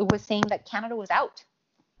 was saying that Canada was out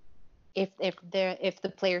if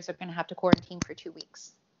the players are going to have to quarantine for 2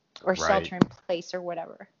 weeks or shelter in place or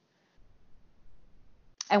whatever.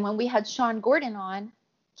 And when we had Sean Gordon on,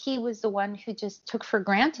 he was the one who just took for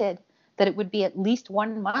granted that it would be at least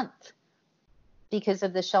 1 month because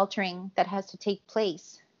of the sheltering that has to take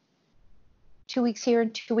place. 2 weeks here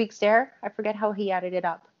and 2 weeks there. I forget how he added it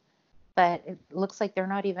up, but it looks like they're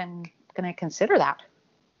not even going to consider that.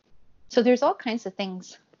 So there's all kinds of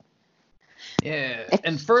things. Yeah,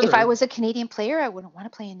 and further, if I was a Canadian player, I wouldn't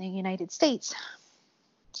want to play in the United States.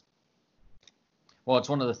 Well, it's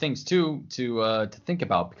one of the things too to think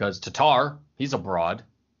about, because Tatar, he's abroad.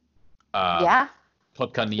 Yeah.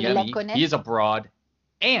 Kotkaniemi, he's abroad,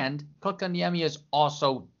 And Kotkaniemi is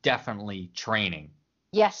also definitely training.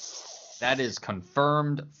 Yes. That is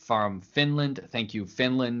confirmed from Finland. Thank you,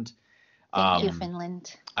 Finland. Thank you,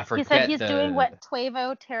 Finland. I He forget said he's doing what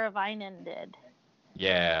Toivo Teravainen did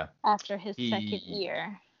Yeah. after his second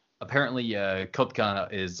year. Apparently,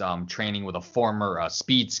 Kotka is training with a former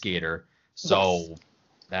speed skater. So Yes.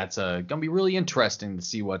 that's gonna be really interesting to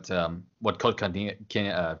see what Kotkaniemi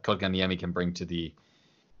can bring to the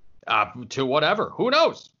to whatever. Who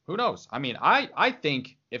knows? Who knows? I mean, I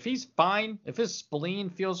think if he's fine, if his spleen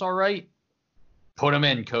feels all right, put him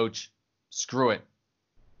in, coach. Screw it.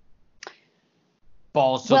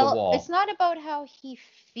 Balls to the wall. Well, it's not about how he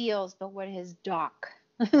feels, but what his how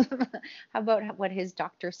about what his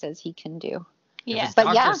doctor says he can do? If Yeah. his But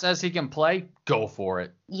doctor yeah. says he can play, go for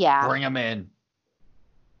it. Yeah. Bring him in.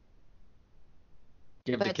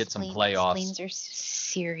 Give the But kid some playoffs. spleens are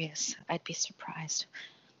serious. I'd be surprised.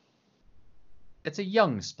 It's a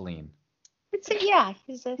young spleen. He's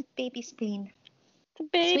a baby spleen. It's a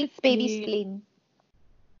baby Sweet baby spleen. spleen.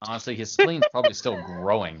 Honestly, his spleen's probably still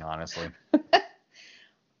growing, honestly.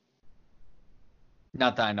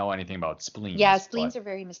 Not that I know anything about spleens. Yeah, spleens are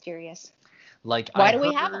very mysterious. Like, Why do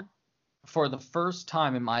we have them? For the first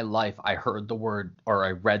time in my life, I heard the word, or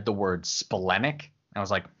I read the word splenic. I was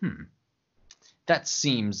like, that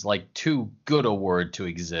seems like too good a word to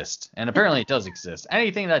exist. And apparently it does exist.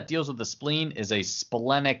 Anything that deals with the spleen is a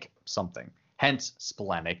splenic something. Hence,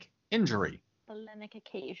 splenic injury. Splenic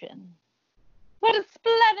occasion. What a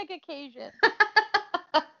splenic occasion.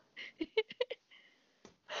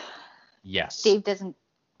 Yes. Dave doesn't.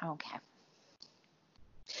 Okay.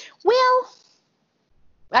 Well,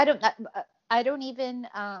 I don't even.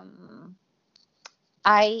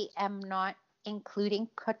 I am not including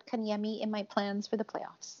Kotkaniemi in my plans for the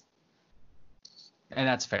playoffs. And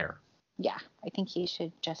that's fair. Yeah, I think he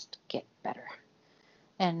should just get better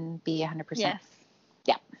and be 100%. Yes.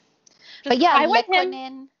 Yeah. But yeah, I want him.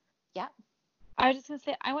 Lekkonen. Yeah. I was just gonna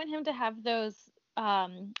say I want him to have those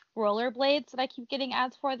rollerblades that I keep getting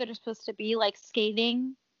ads for that are supposed to be like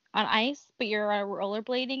skating on ice, but you're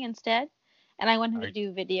rollerblading instead. And I want him to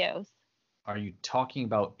do videos. Are you talking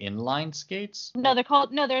about inline skates? No,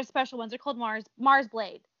 they're special ones. They're called Mars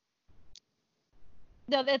Blade.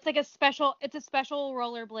 No, it's like a special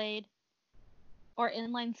rollerblade or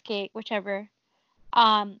inline skate, whichever.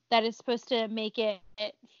 That is supposed to make it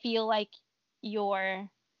feel like you're.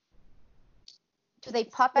 Do they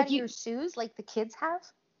pop out of your shoes like the kids have?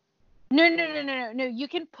 No. You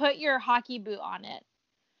can put your hockey boot on it.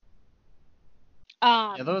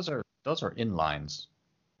 Yeah, those are inlines.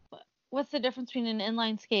 What's the difference between an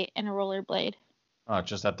inline skate and a rollerblade? Oh,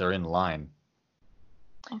 just that they're in line.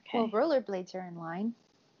 Okay. Well, rollerblades are in line.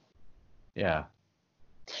 Yeah.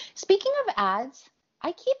 Speaking of ads,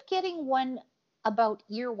 I keep getting one about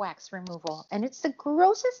earwax removal, and it's the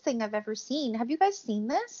grossest thing I've ever seen. Have you guys seen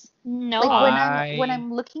this? No. Like when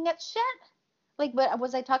I'm looking at shit. Like, but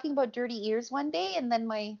was I talking about dirty ears one day, and then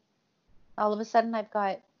all of a sudden I've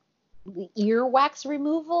got the earwax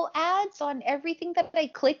removal ads on everything that I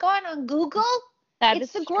click on Google?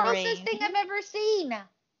 It's the grossest thing I've ever seen.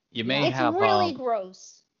 You may have. It's really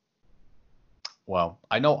gross. Well,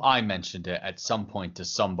 I know I mentioned it at some point to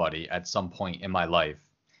somebody at some point in my life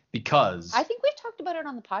because I think we've talked about it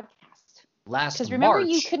on the podcast. Last Because remember March,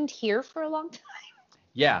 you couldn't hear for a long time.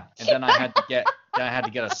 Yeah, and then I had to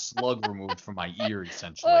get a slug removed from my ear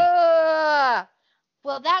essentially.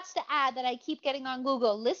 Well, that's the ad that I keep getting on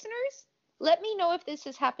Google. Listeners, let me know if this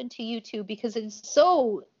has happened to you too, because it's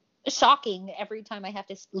so shocking every time I have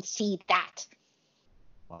to see that.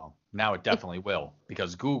 Well, now it definitely will,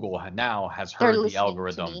 because Google now has They're heard the listening to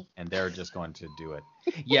algorithm me. and they're just going to do it.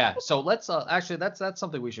 Yeah, so let's actually that's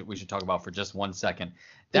something we should talk about for just 1 second.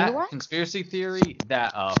 That Earwax? conspiracy theory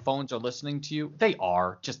that phones are listening to you, they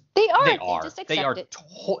are. Just They accept are it.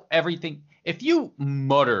 everything. If you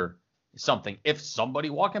mutter something, if somebody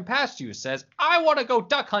walking past you says, "I want to go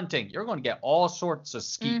duck hunting," you're going to get all sorts of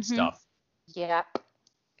skeet stuff. Yep.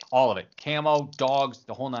 All of it. Camo, dogs,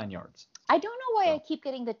 the whole 9 yards. I don't know why I keep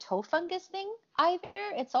getting the toe fungus thing either.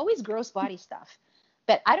 It's always gross body stuff.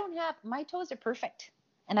 But my toes are perfect.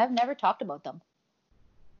 And I've never talked about them.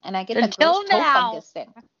 And I get the gross toe fungus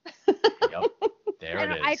thing. Yep. There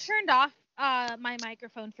it is. I turned off my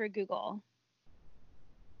microphone for Google.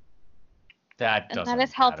 That And doesn't that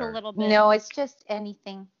has helped matter. a little bit. No, it's just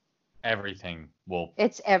anything. Everything will.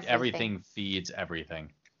 It's everything. Everything feeds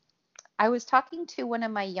everything. I was talking to one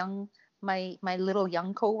of my little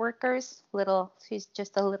young coworkers. She's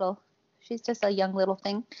just a young little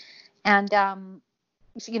thing. And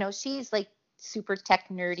she's like super tech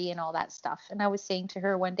nerdy and all that stuff. And I was saying to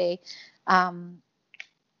her one day,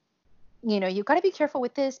 you got to be careful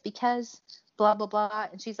with this because blah, blah, blah.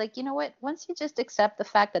 And she's like, you know what? Once you just accept the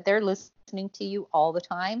fact that they're listening to you all the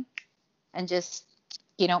time and just,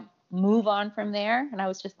 move on from there. And I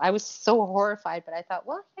was so horrified, but I thought,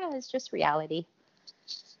 well, yeah, it's just reality.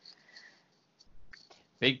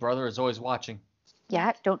 Big Brother is always watching.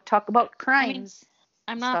 Yeah, don't talk about crimes.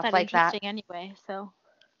 I'm not stuff that like that. interesting anyway, so.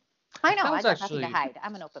 I know. That I was got actually- nothing to hide.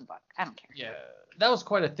 I'm an open book. I don't care. Yeah, that was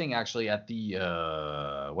quite a thing actually at the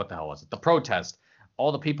what the hell was it? The protest.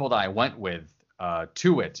 All the people that I went with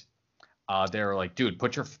to it, they were like, dude,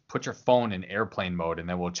 put your phone in airplane mode, and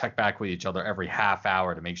then we'll check back with each other every half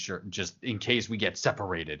hour to make sure, just in case we get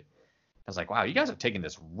separated. I was like, wow, you guys are taking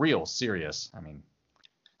this real serious. I mean,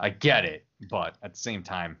 I get it, but at the same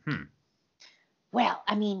time, Well,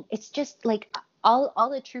 I mean, it's just like all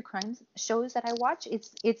the true crime shows that I watch.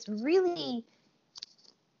 It's really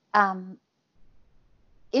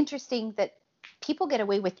interesting that people get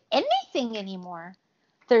away with anything anymore.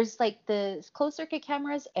 There's like the closed circuit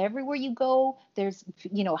cameras everywhere you go. There's,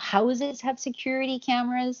 houses have security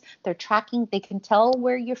cameras. They're tracking. They can tell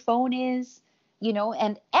where your phone is,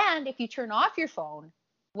 and if you turn off your phone,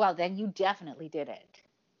 well, then you definitely did it.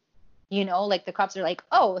 Like the cops are like,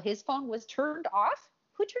 oh, his phone was turned off.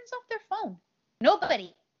 Who turns off their phone?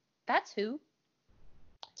 Nobody. That's who.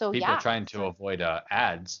 So people yeah. are trying to avoid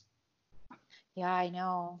ads. Yeah, I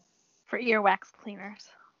know. For earwax cleaners.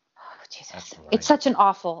 Oh, Jesus. That's right. It's such an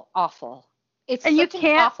awful. It's And you such an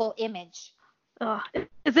can't- awful image. Ugh.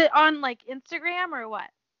 Is it on like Instagram or what?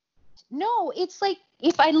 No, it's like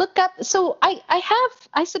if I look up. So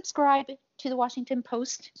I subscribe to the Washington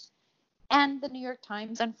Post and the New York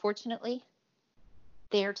Times. Unfortunately,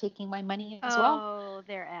 they are taking my money as well. Oh,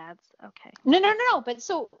 they're ads. Okay. No. But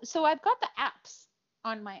so I've got the apps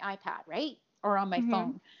on my iPad, right, or on my Mhm.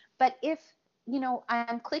 phone. But if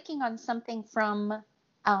I'm clicking on something from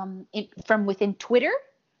within Twitter,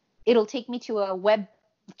 it'll take me to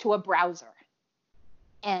a browser,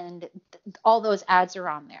 and all those ads are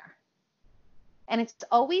on there. And it's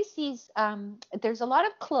always these. There's a lot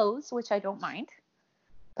of clothes, which I don't mind,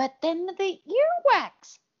 but then the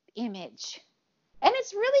earwax image. And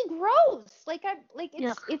it's really gross.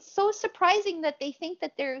 It's so surprising that they think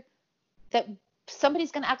that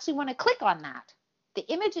somebody's going to actually want to click on that. The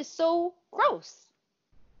image is so gross.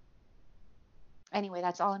 Anyway,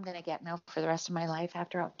 that's all I'm going to get now for the rest of my life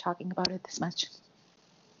after talking about it this much.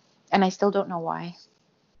 And I still don't know why.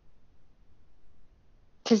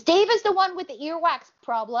 Because Dave is the one with the earwax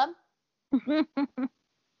problem.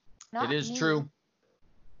 Not It is me. true.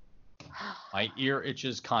 My ear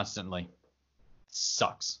itches constantly.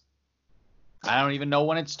 Sucks. I don't even know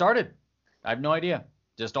when it started. I have no idea.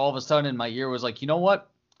 Just all of a sudden, my ear was like, you know what?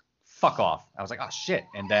 Fuck off. I was like, oh shit.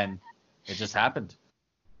 And then it just happened.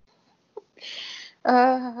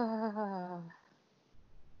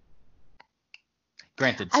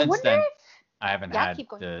 Granted, I since wonder then, if I haven't Yeah, had keep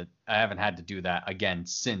going. I haven't had to do that again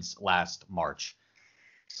since last March.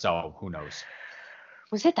 So who knows?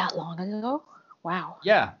 was it that long ago? Wow.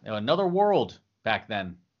 Yeah, another world back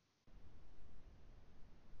then.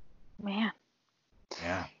 Man.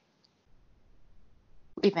 Yeah.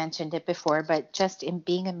 We mentioned it before, but just in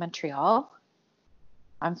being in Montreal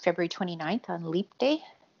on February 29th on Leap Day,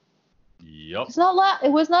 Yep.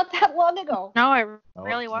 it was not that long ago. No, I No,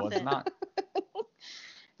 really it was wasn't. not. It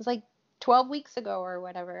was like 12 weeks ago or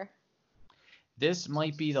whatever. This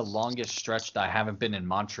might be the longest stretch that I haven't been in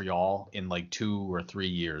Montreal in like 2 or 3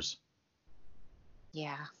 years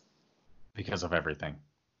Yeah. because of everything.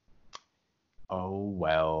 Oh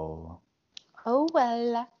well. Oh,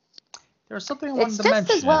 well. There's something I It's wanted to just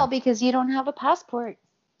mention. as well because you don't have a passport.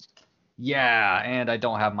 Yeah, and I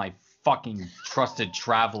don't have my fucking trusted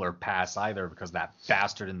traveler pass either because of that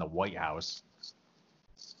bastard in the White House.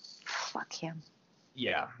 Fuck him.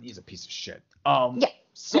 Yeah, he's a piece of shit. Yeah.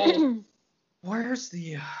 So where's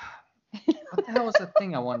the what the hell was the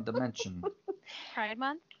thing I wanted to mention? Pride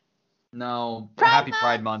Month? No, Pride happy Month!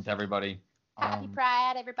 Pride Month, everybody. Happy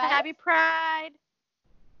Pride, everybody. Happy Pride!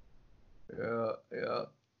 Yeah.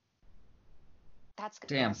 That's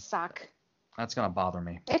going Damn. to suck. That's gonna bother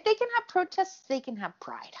me. If they can have protests, they can have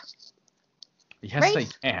pride. Yes, Right? they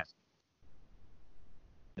can.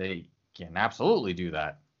 They can absolutely do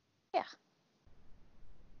that. Yeah.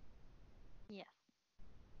 Yes.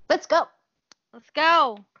 Let's go. Let's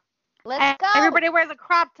go. Let's go. Everybody wears a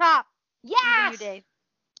crop top. Yes. You, Dave.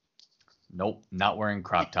 Nope, not wearing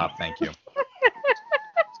crop top, thank you.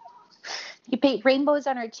 You paint rainbows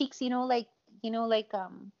on our cheeks,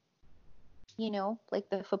 like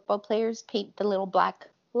the football players paint the little black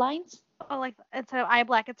lines. Oh, like it's an eye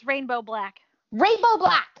black. It's rainbow black. Rainbow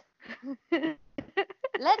black.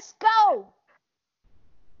 Let's go.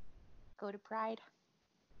 Go to Pride.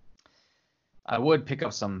 I would pick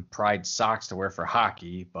up some Pride socks to wear for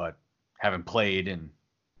hockey, but haven't played in,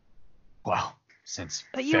 well, since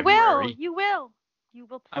But you February. will. You will. You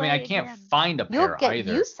will play I mean, I can't again. find a You'll pair get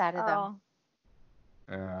either. used out of them.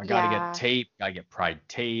 Oh. I gotta Yeah. get tape. Gotta get Pride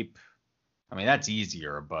tape. I mean, that's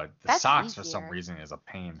easier, but the That's socks for some easier. reason is a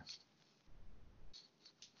pain.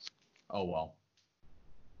 Oh well.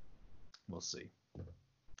 We'll see.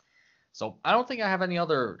 So I don't think I have any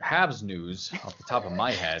other Habs news off the top of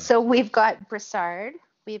my head. So we've got Brassard.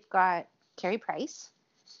 We've got Carey Price.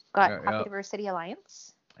 Got Yeah, Hockey yeah. Diversity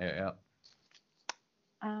Alliance. Yeah.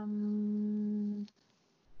 Um.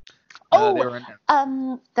 They Oh, were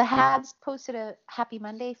in- the Habs posted a Happy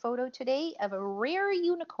Monday photo today of a rare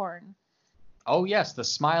unicorn. oh yes, the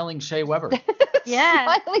smiling Shea Weber. Yeah.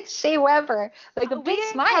 Smiling Shea Weber. Like a We big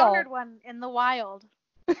smile. encountered one in the wild.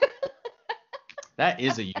 That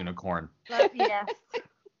is a unicorn. Yes.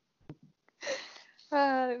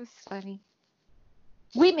 It was funny.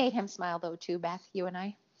 We made him smile though too, Beth, you and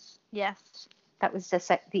I. Yes. That was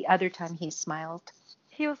just the other time he smiled.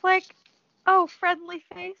 He was like, "Oh, friendly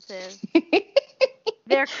faces.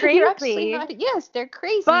 They're You're actually crazy, not, yes, they're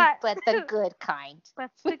crazy, But- but the good kind.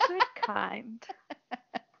 but the good kind."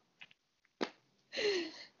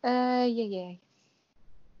 Yeah.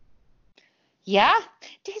 Yeah.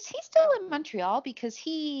 Is he still in Montreal? Because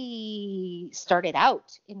he started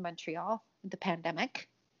out in Montreal in the pandemic.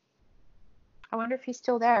 I wonder if he's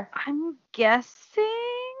still there. I'm guessing.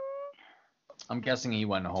 I'm guessing he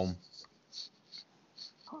went home.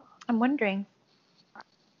 I'm wondering.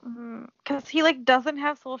 Because he like doesn't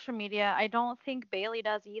have social media. I don't think Bailey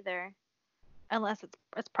does either, unless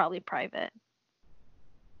it's probably private.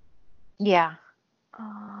 Yeah.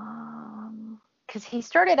 Um. Because he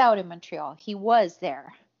started out in Montreal. He was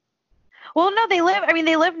there. Well, no, they live. I mean,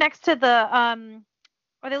 they live next to the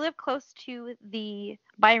or they live close to the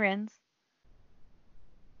Byrons.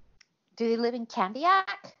 Do they live in Candiac?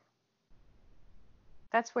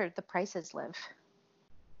 That's where the Prices live.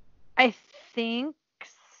 I think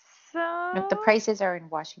so. But the Prices are in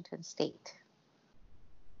Washington State.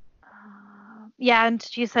 Yeah, and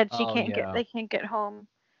she said she Oh, can't yeah. they can't get home.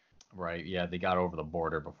 Right. Yeah, they got over the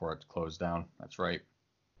border before it closed down. That's right.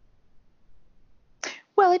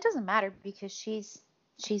 Well, it doesn't matter because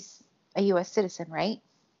she's a U.S. citizen, right?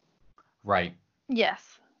 Right. Yes.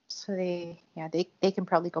 So they can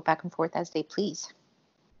probably go back and forth as they please.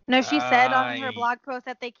 No, she said on her I- blog post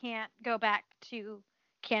that they can't go back to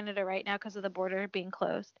Canada right now because of the border being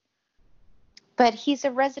closed. But he's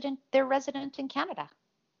a resident. They're resident in Canada.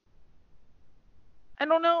 I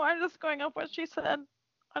don't know. I'm just going off what she said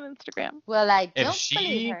on Instagram. Well, I If don't she-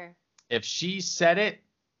 believe her. If she said it,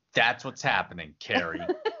 that's what's happening, Carrie.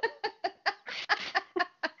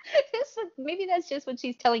 Maybe that's just what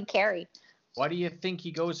she's telling Carrie. Why do you think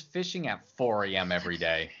he goes fishing at 4 a.m. every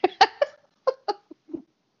day?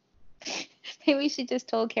 Maybe she just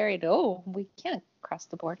told Carrie, no, we can't cross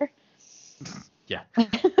the border. Yeah. Of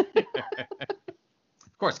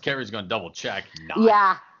course, Carrie's going to double check. Not.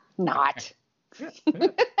 Yeah, not.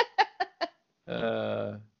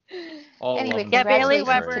 All Anyway, of Yeah, them Bailey congratulations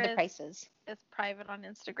Weber to the is- Prices. It's private on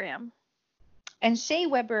Instagram. And Shea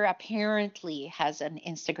Weber apparently has an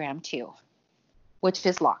Instagram too, which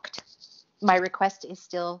is locked. My request is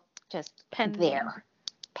still just Pending. there,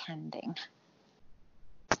 pending.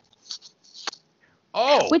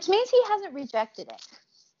 Oh, Which means he hasn't rejected it.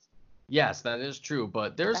 yes, that is true.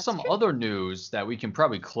 But there's That's some true. other news that we can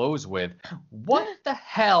probably close with. What the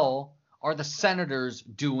hell are the Senators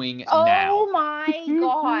doing Oh now? my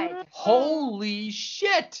God. Holy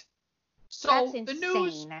shit! So That's the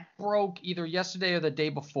news insane. broke either yesterday or the day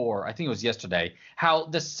before. I think it was yesterday. How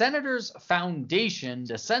the Senators Foundation,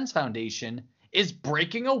 the Sens Foundation, is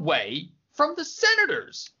breaking away from the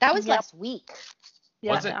Senators. That was Yep. last week.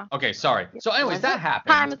 Was it? Yeah. Okay, sorry. So anyways, Was that it?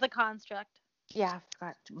 happened. Time is the construct. Yeah,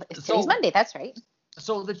 I forgot. It's So- today's Monday. That's right.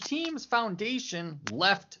 So the team's foundation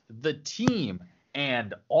left the team,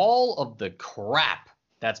 and all of the crap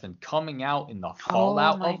that's been coming out in the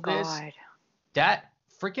fallout oh my of this, God. that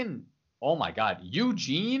freaking, oh my God,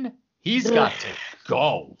 Eugene, he's got to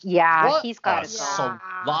go. Yeah, What he's got a to go.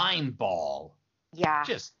 slime ball. Yeah.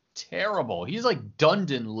 Just terrible. He's like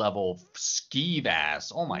Dundon level skeeve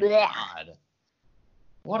ass. Oh my Blech. God.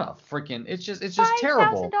 What a freaking, it's just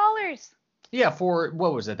terrible. $5,000 Yeah, for,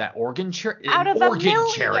 what was it, that organ out of organ $1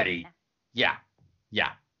 million. charity. Yeah.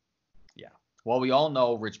 Well, we all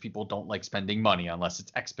know rich people don't like spending money unless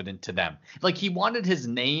it's expedient to them. Like, he wanted his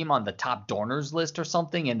name on the top donors list or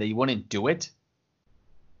something, and they wouldn't do it.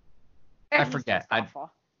 I That's forget.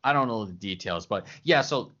 awful. I don't know the details, but yeah.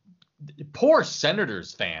 So poor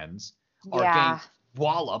Senators fans are Yeah. getting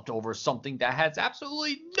walloped over something that has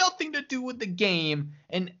absolutely nothing to do with the game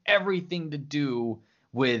and everything to do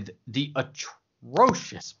with the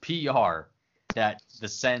atrocious PR that the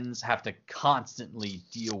Sens have to constantly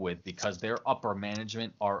deal with because their upper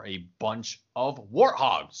management are a bunch of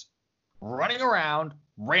warthogs running around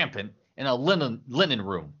rampant in a linen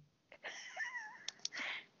room.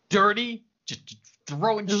 Dirty, just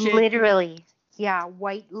throwing shit. Literally. Yeah,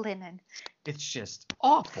 white linen. It's just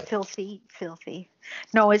awful. Filthy.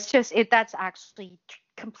 No, that's actually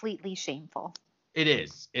completely shameful. It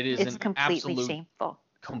is. It is It's an completely absolute, shameful.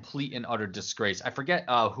 complete and utter disgrace. I forget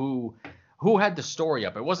who had the story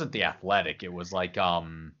up. It wasn't The Athletic. It was like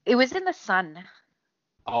It was in the Sun,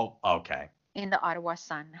 Oh, okay. in the Ottawa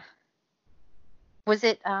Sun. Was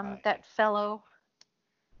it that fellow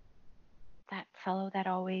that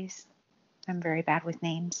always, I'm very bad with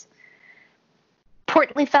names.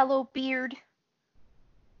 Portly fellow, beard.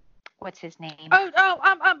 What's his name? You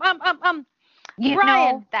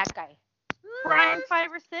Brian. know that guy. Brian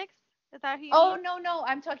 5 or 6? Is that who you Oh, mean? no.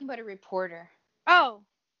 I'm talking about a reporter. Oh.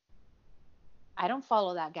 I don't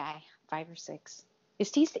follow that guy. 5 or 6.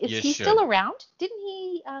 Is he You still should. around? Didn't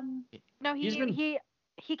he? No, He's been-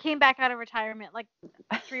 he came back out of retirement like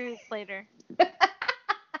 3 weeks later.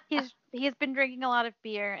 He's been drinking a lot of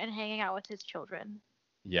beer and hanging out with his children.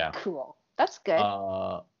 Yeah. Cool. That's good.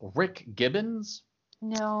 Rick Gibbons.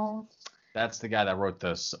 No. That's the guy that wrote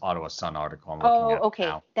this Ottawa Sun article I'm looking Oh, at okay.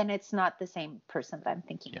 now. Then it's not the same person that I'm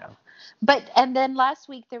thinking Yeah. of. And then last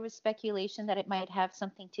week there was speculation that it might have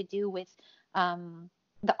something to do with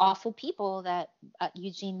the awful people that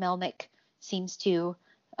Eugene Melnick seems to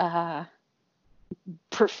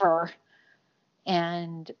prefer.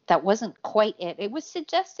 And that wasn't quite it. It was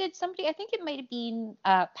suggested, I think it might have been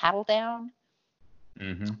Paddle Down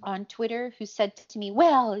Mm-hmm. on Twitter, who said to me,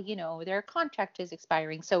 well, their contract is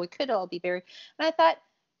expiring, so it could all be very. And I thought,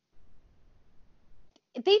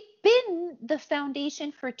 they've been the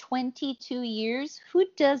foundation for 22 years. Who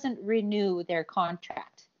doesn't renew their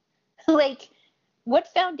contract? Like, what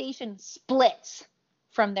foundation splits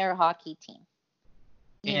from their hockey team?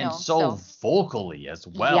 And so vocally as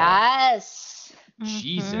well. Yes.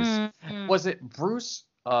 Jesus. Mhm. Was it Bruce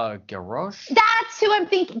Garrosh? That's who I'm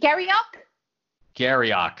thinking. Garriock.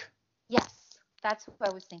 Yes, that's who I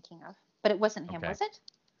was thinking of. But it wasn't him, Okay. was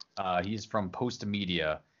it? He's from Post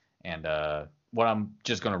Media, and what I'm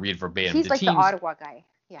just going to read verbatim. He's like the Ottawa guy.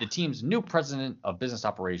 Yeah. The team's new president of business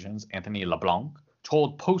operations, Anthony LeBlanc,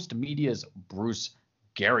 told Post Media's Bruce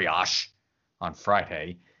Garrioch on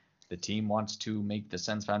Friday the team wants to make the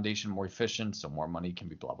Sens Foundation more efficient so more money can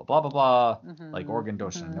be blah, blah, blah, blah, blah, like organ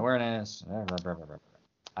donation and awareness. Blah, blah, blah, blah, blah.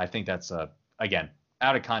 I think that's, again,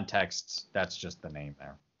 out of context, that's just the name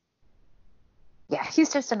there. Yeah,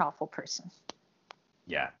 he's just an awful person.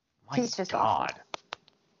 Yeah. My He's just God. awful.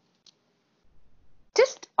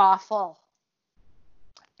 Just awful.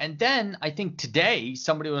 And then I think today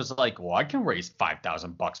somebody was like, well, I can raise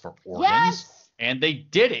 $5,000 for organs. Yes. And they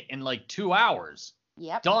did it in like 2 hours.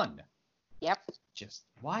 Yep. Done. Yep. Just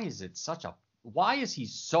why is he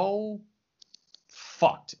so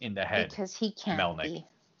fucked in the head? Because he can't Melnick. be.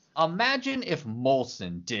 Imagine if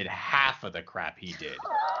Molson did half of the crap he did.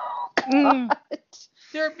 Mm.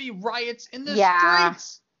 There'd be riots in the Yeah.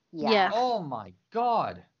 streets. Yeah. Oh my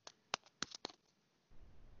God.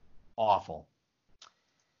 Awful.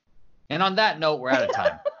 And on that note, we're out of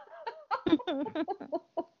time.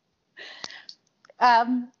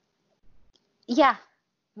 Yeah,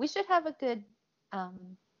 we should have a good,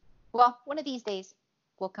 well, one of these days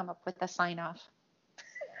we'll come up with a sign off.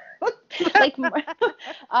 Like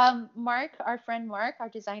Mark, our friend Mark, our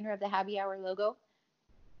designer of the Happy Hour logo,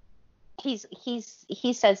 he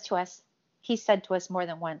said to us more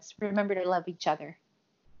than once, remember to love each other.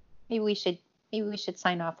 Maybe we should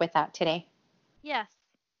sign off with that today. Yes.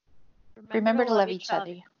 Remember to love each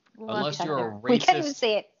other. Unless Love you're each a other. We can't even racist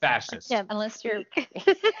say it. fascist. Yeah. Unless you're.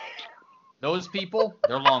 Those people,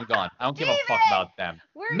 they're long gone. I don't give a fuck about them.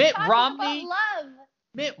 We're Mitt talking Romney. about love.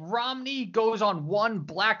 Mitt Romney goes on one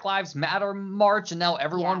Black Lives Matter march, and now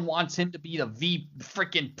everyone Yeah. wants him to be the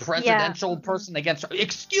freaking presidential person against.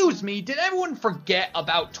 Excuse me, did everyone forget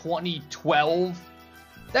about 2012?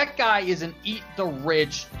 That guy is an eat the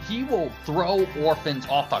rich. He will throw orphans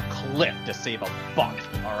off a cliff to save a buck.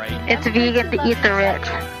 All right. It's vegan to eat the rich.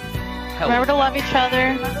 Hell Remember to love each other.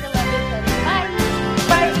 Remember to love each other.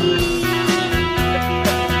 Bye. Bye.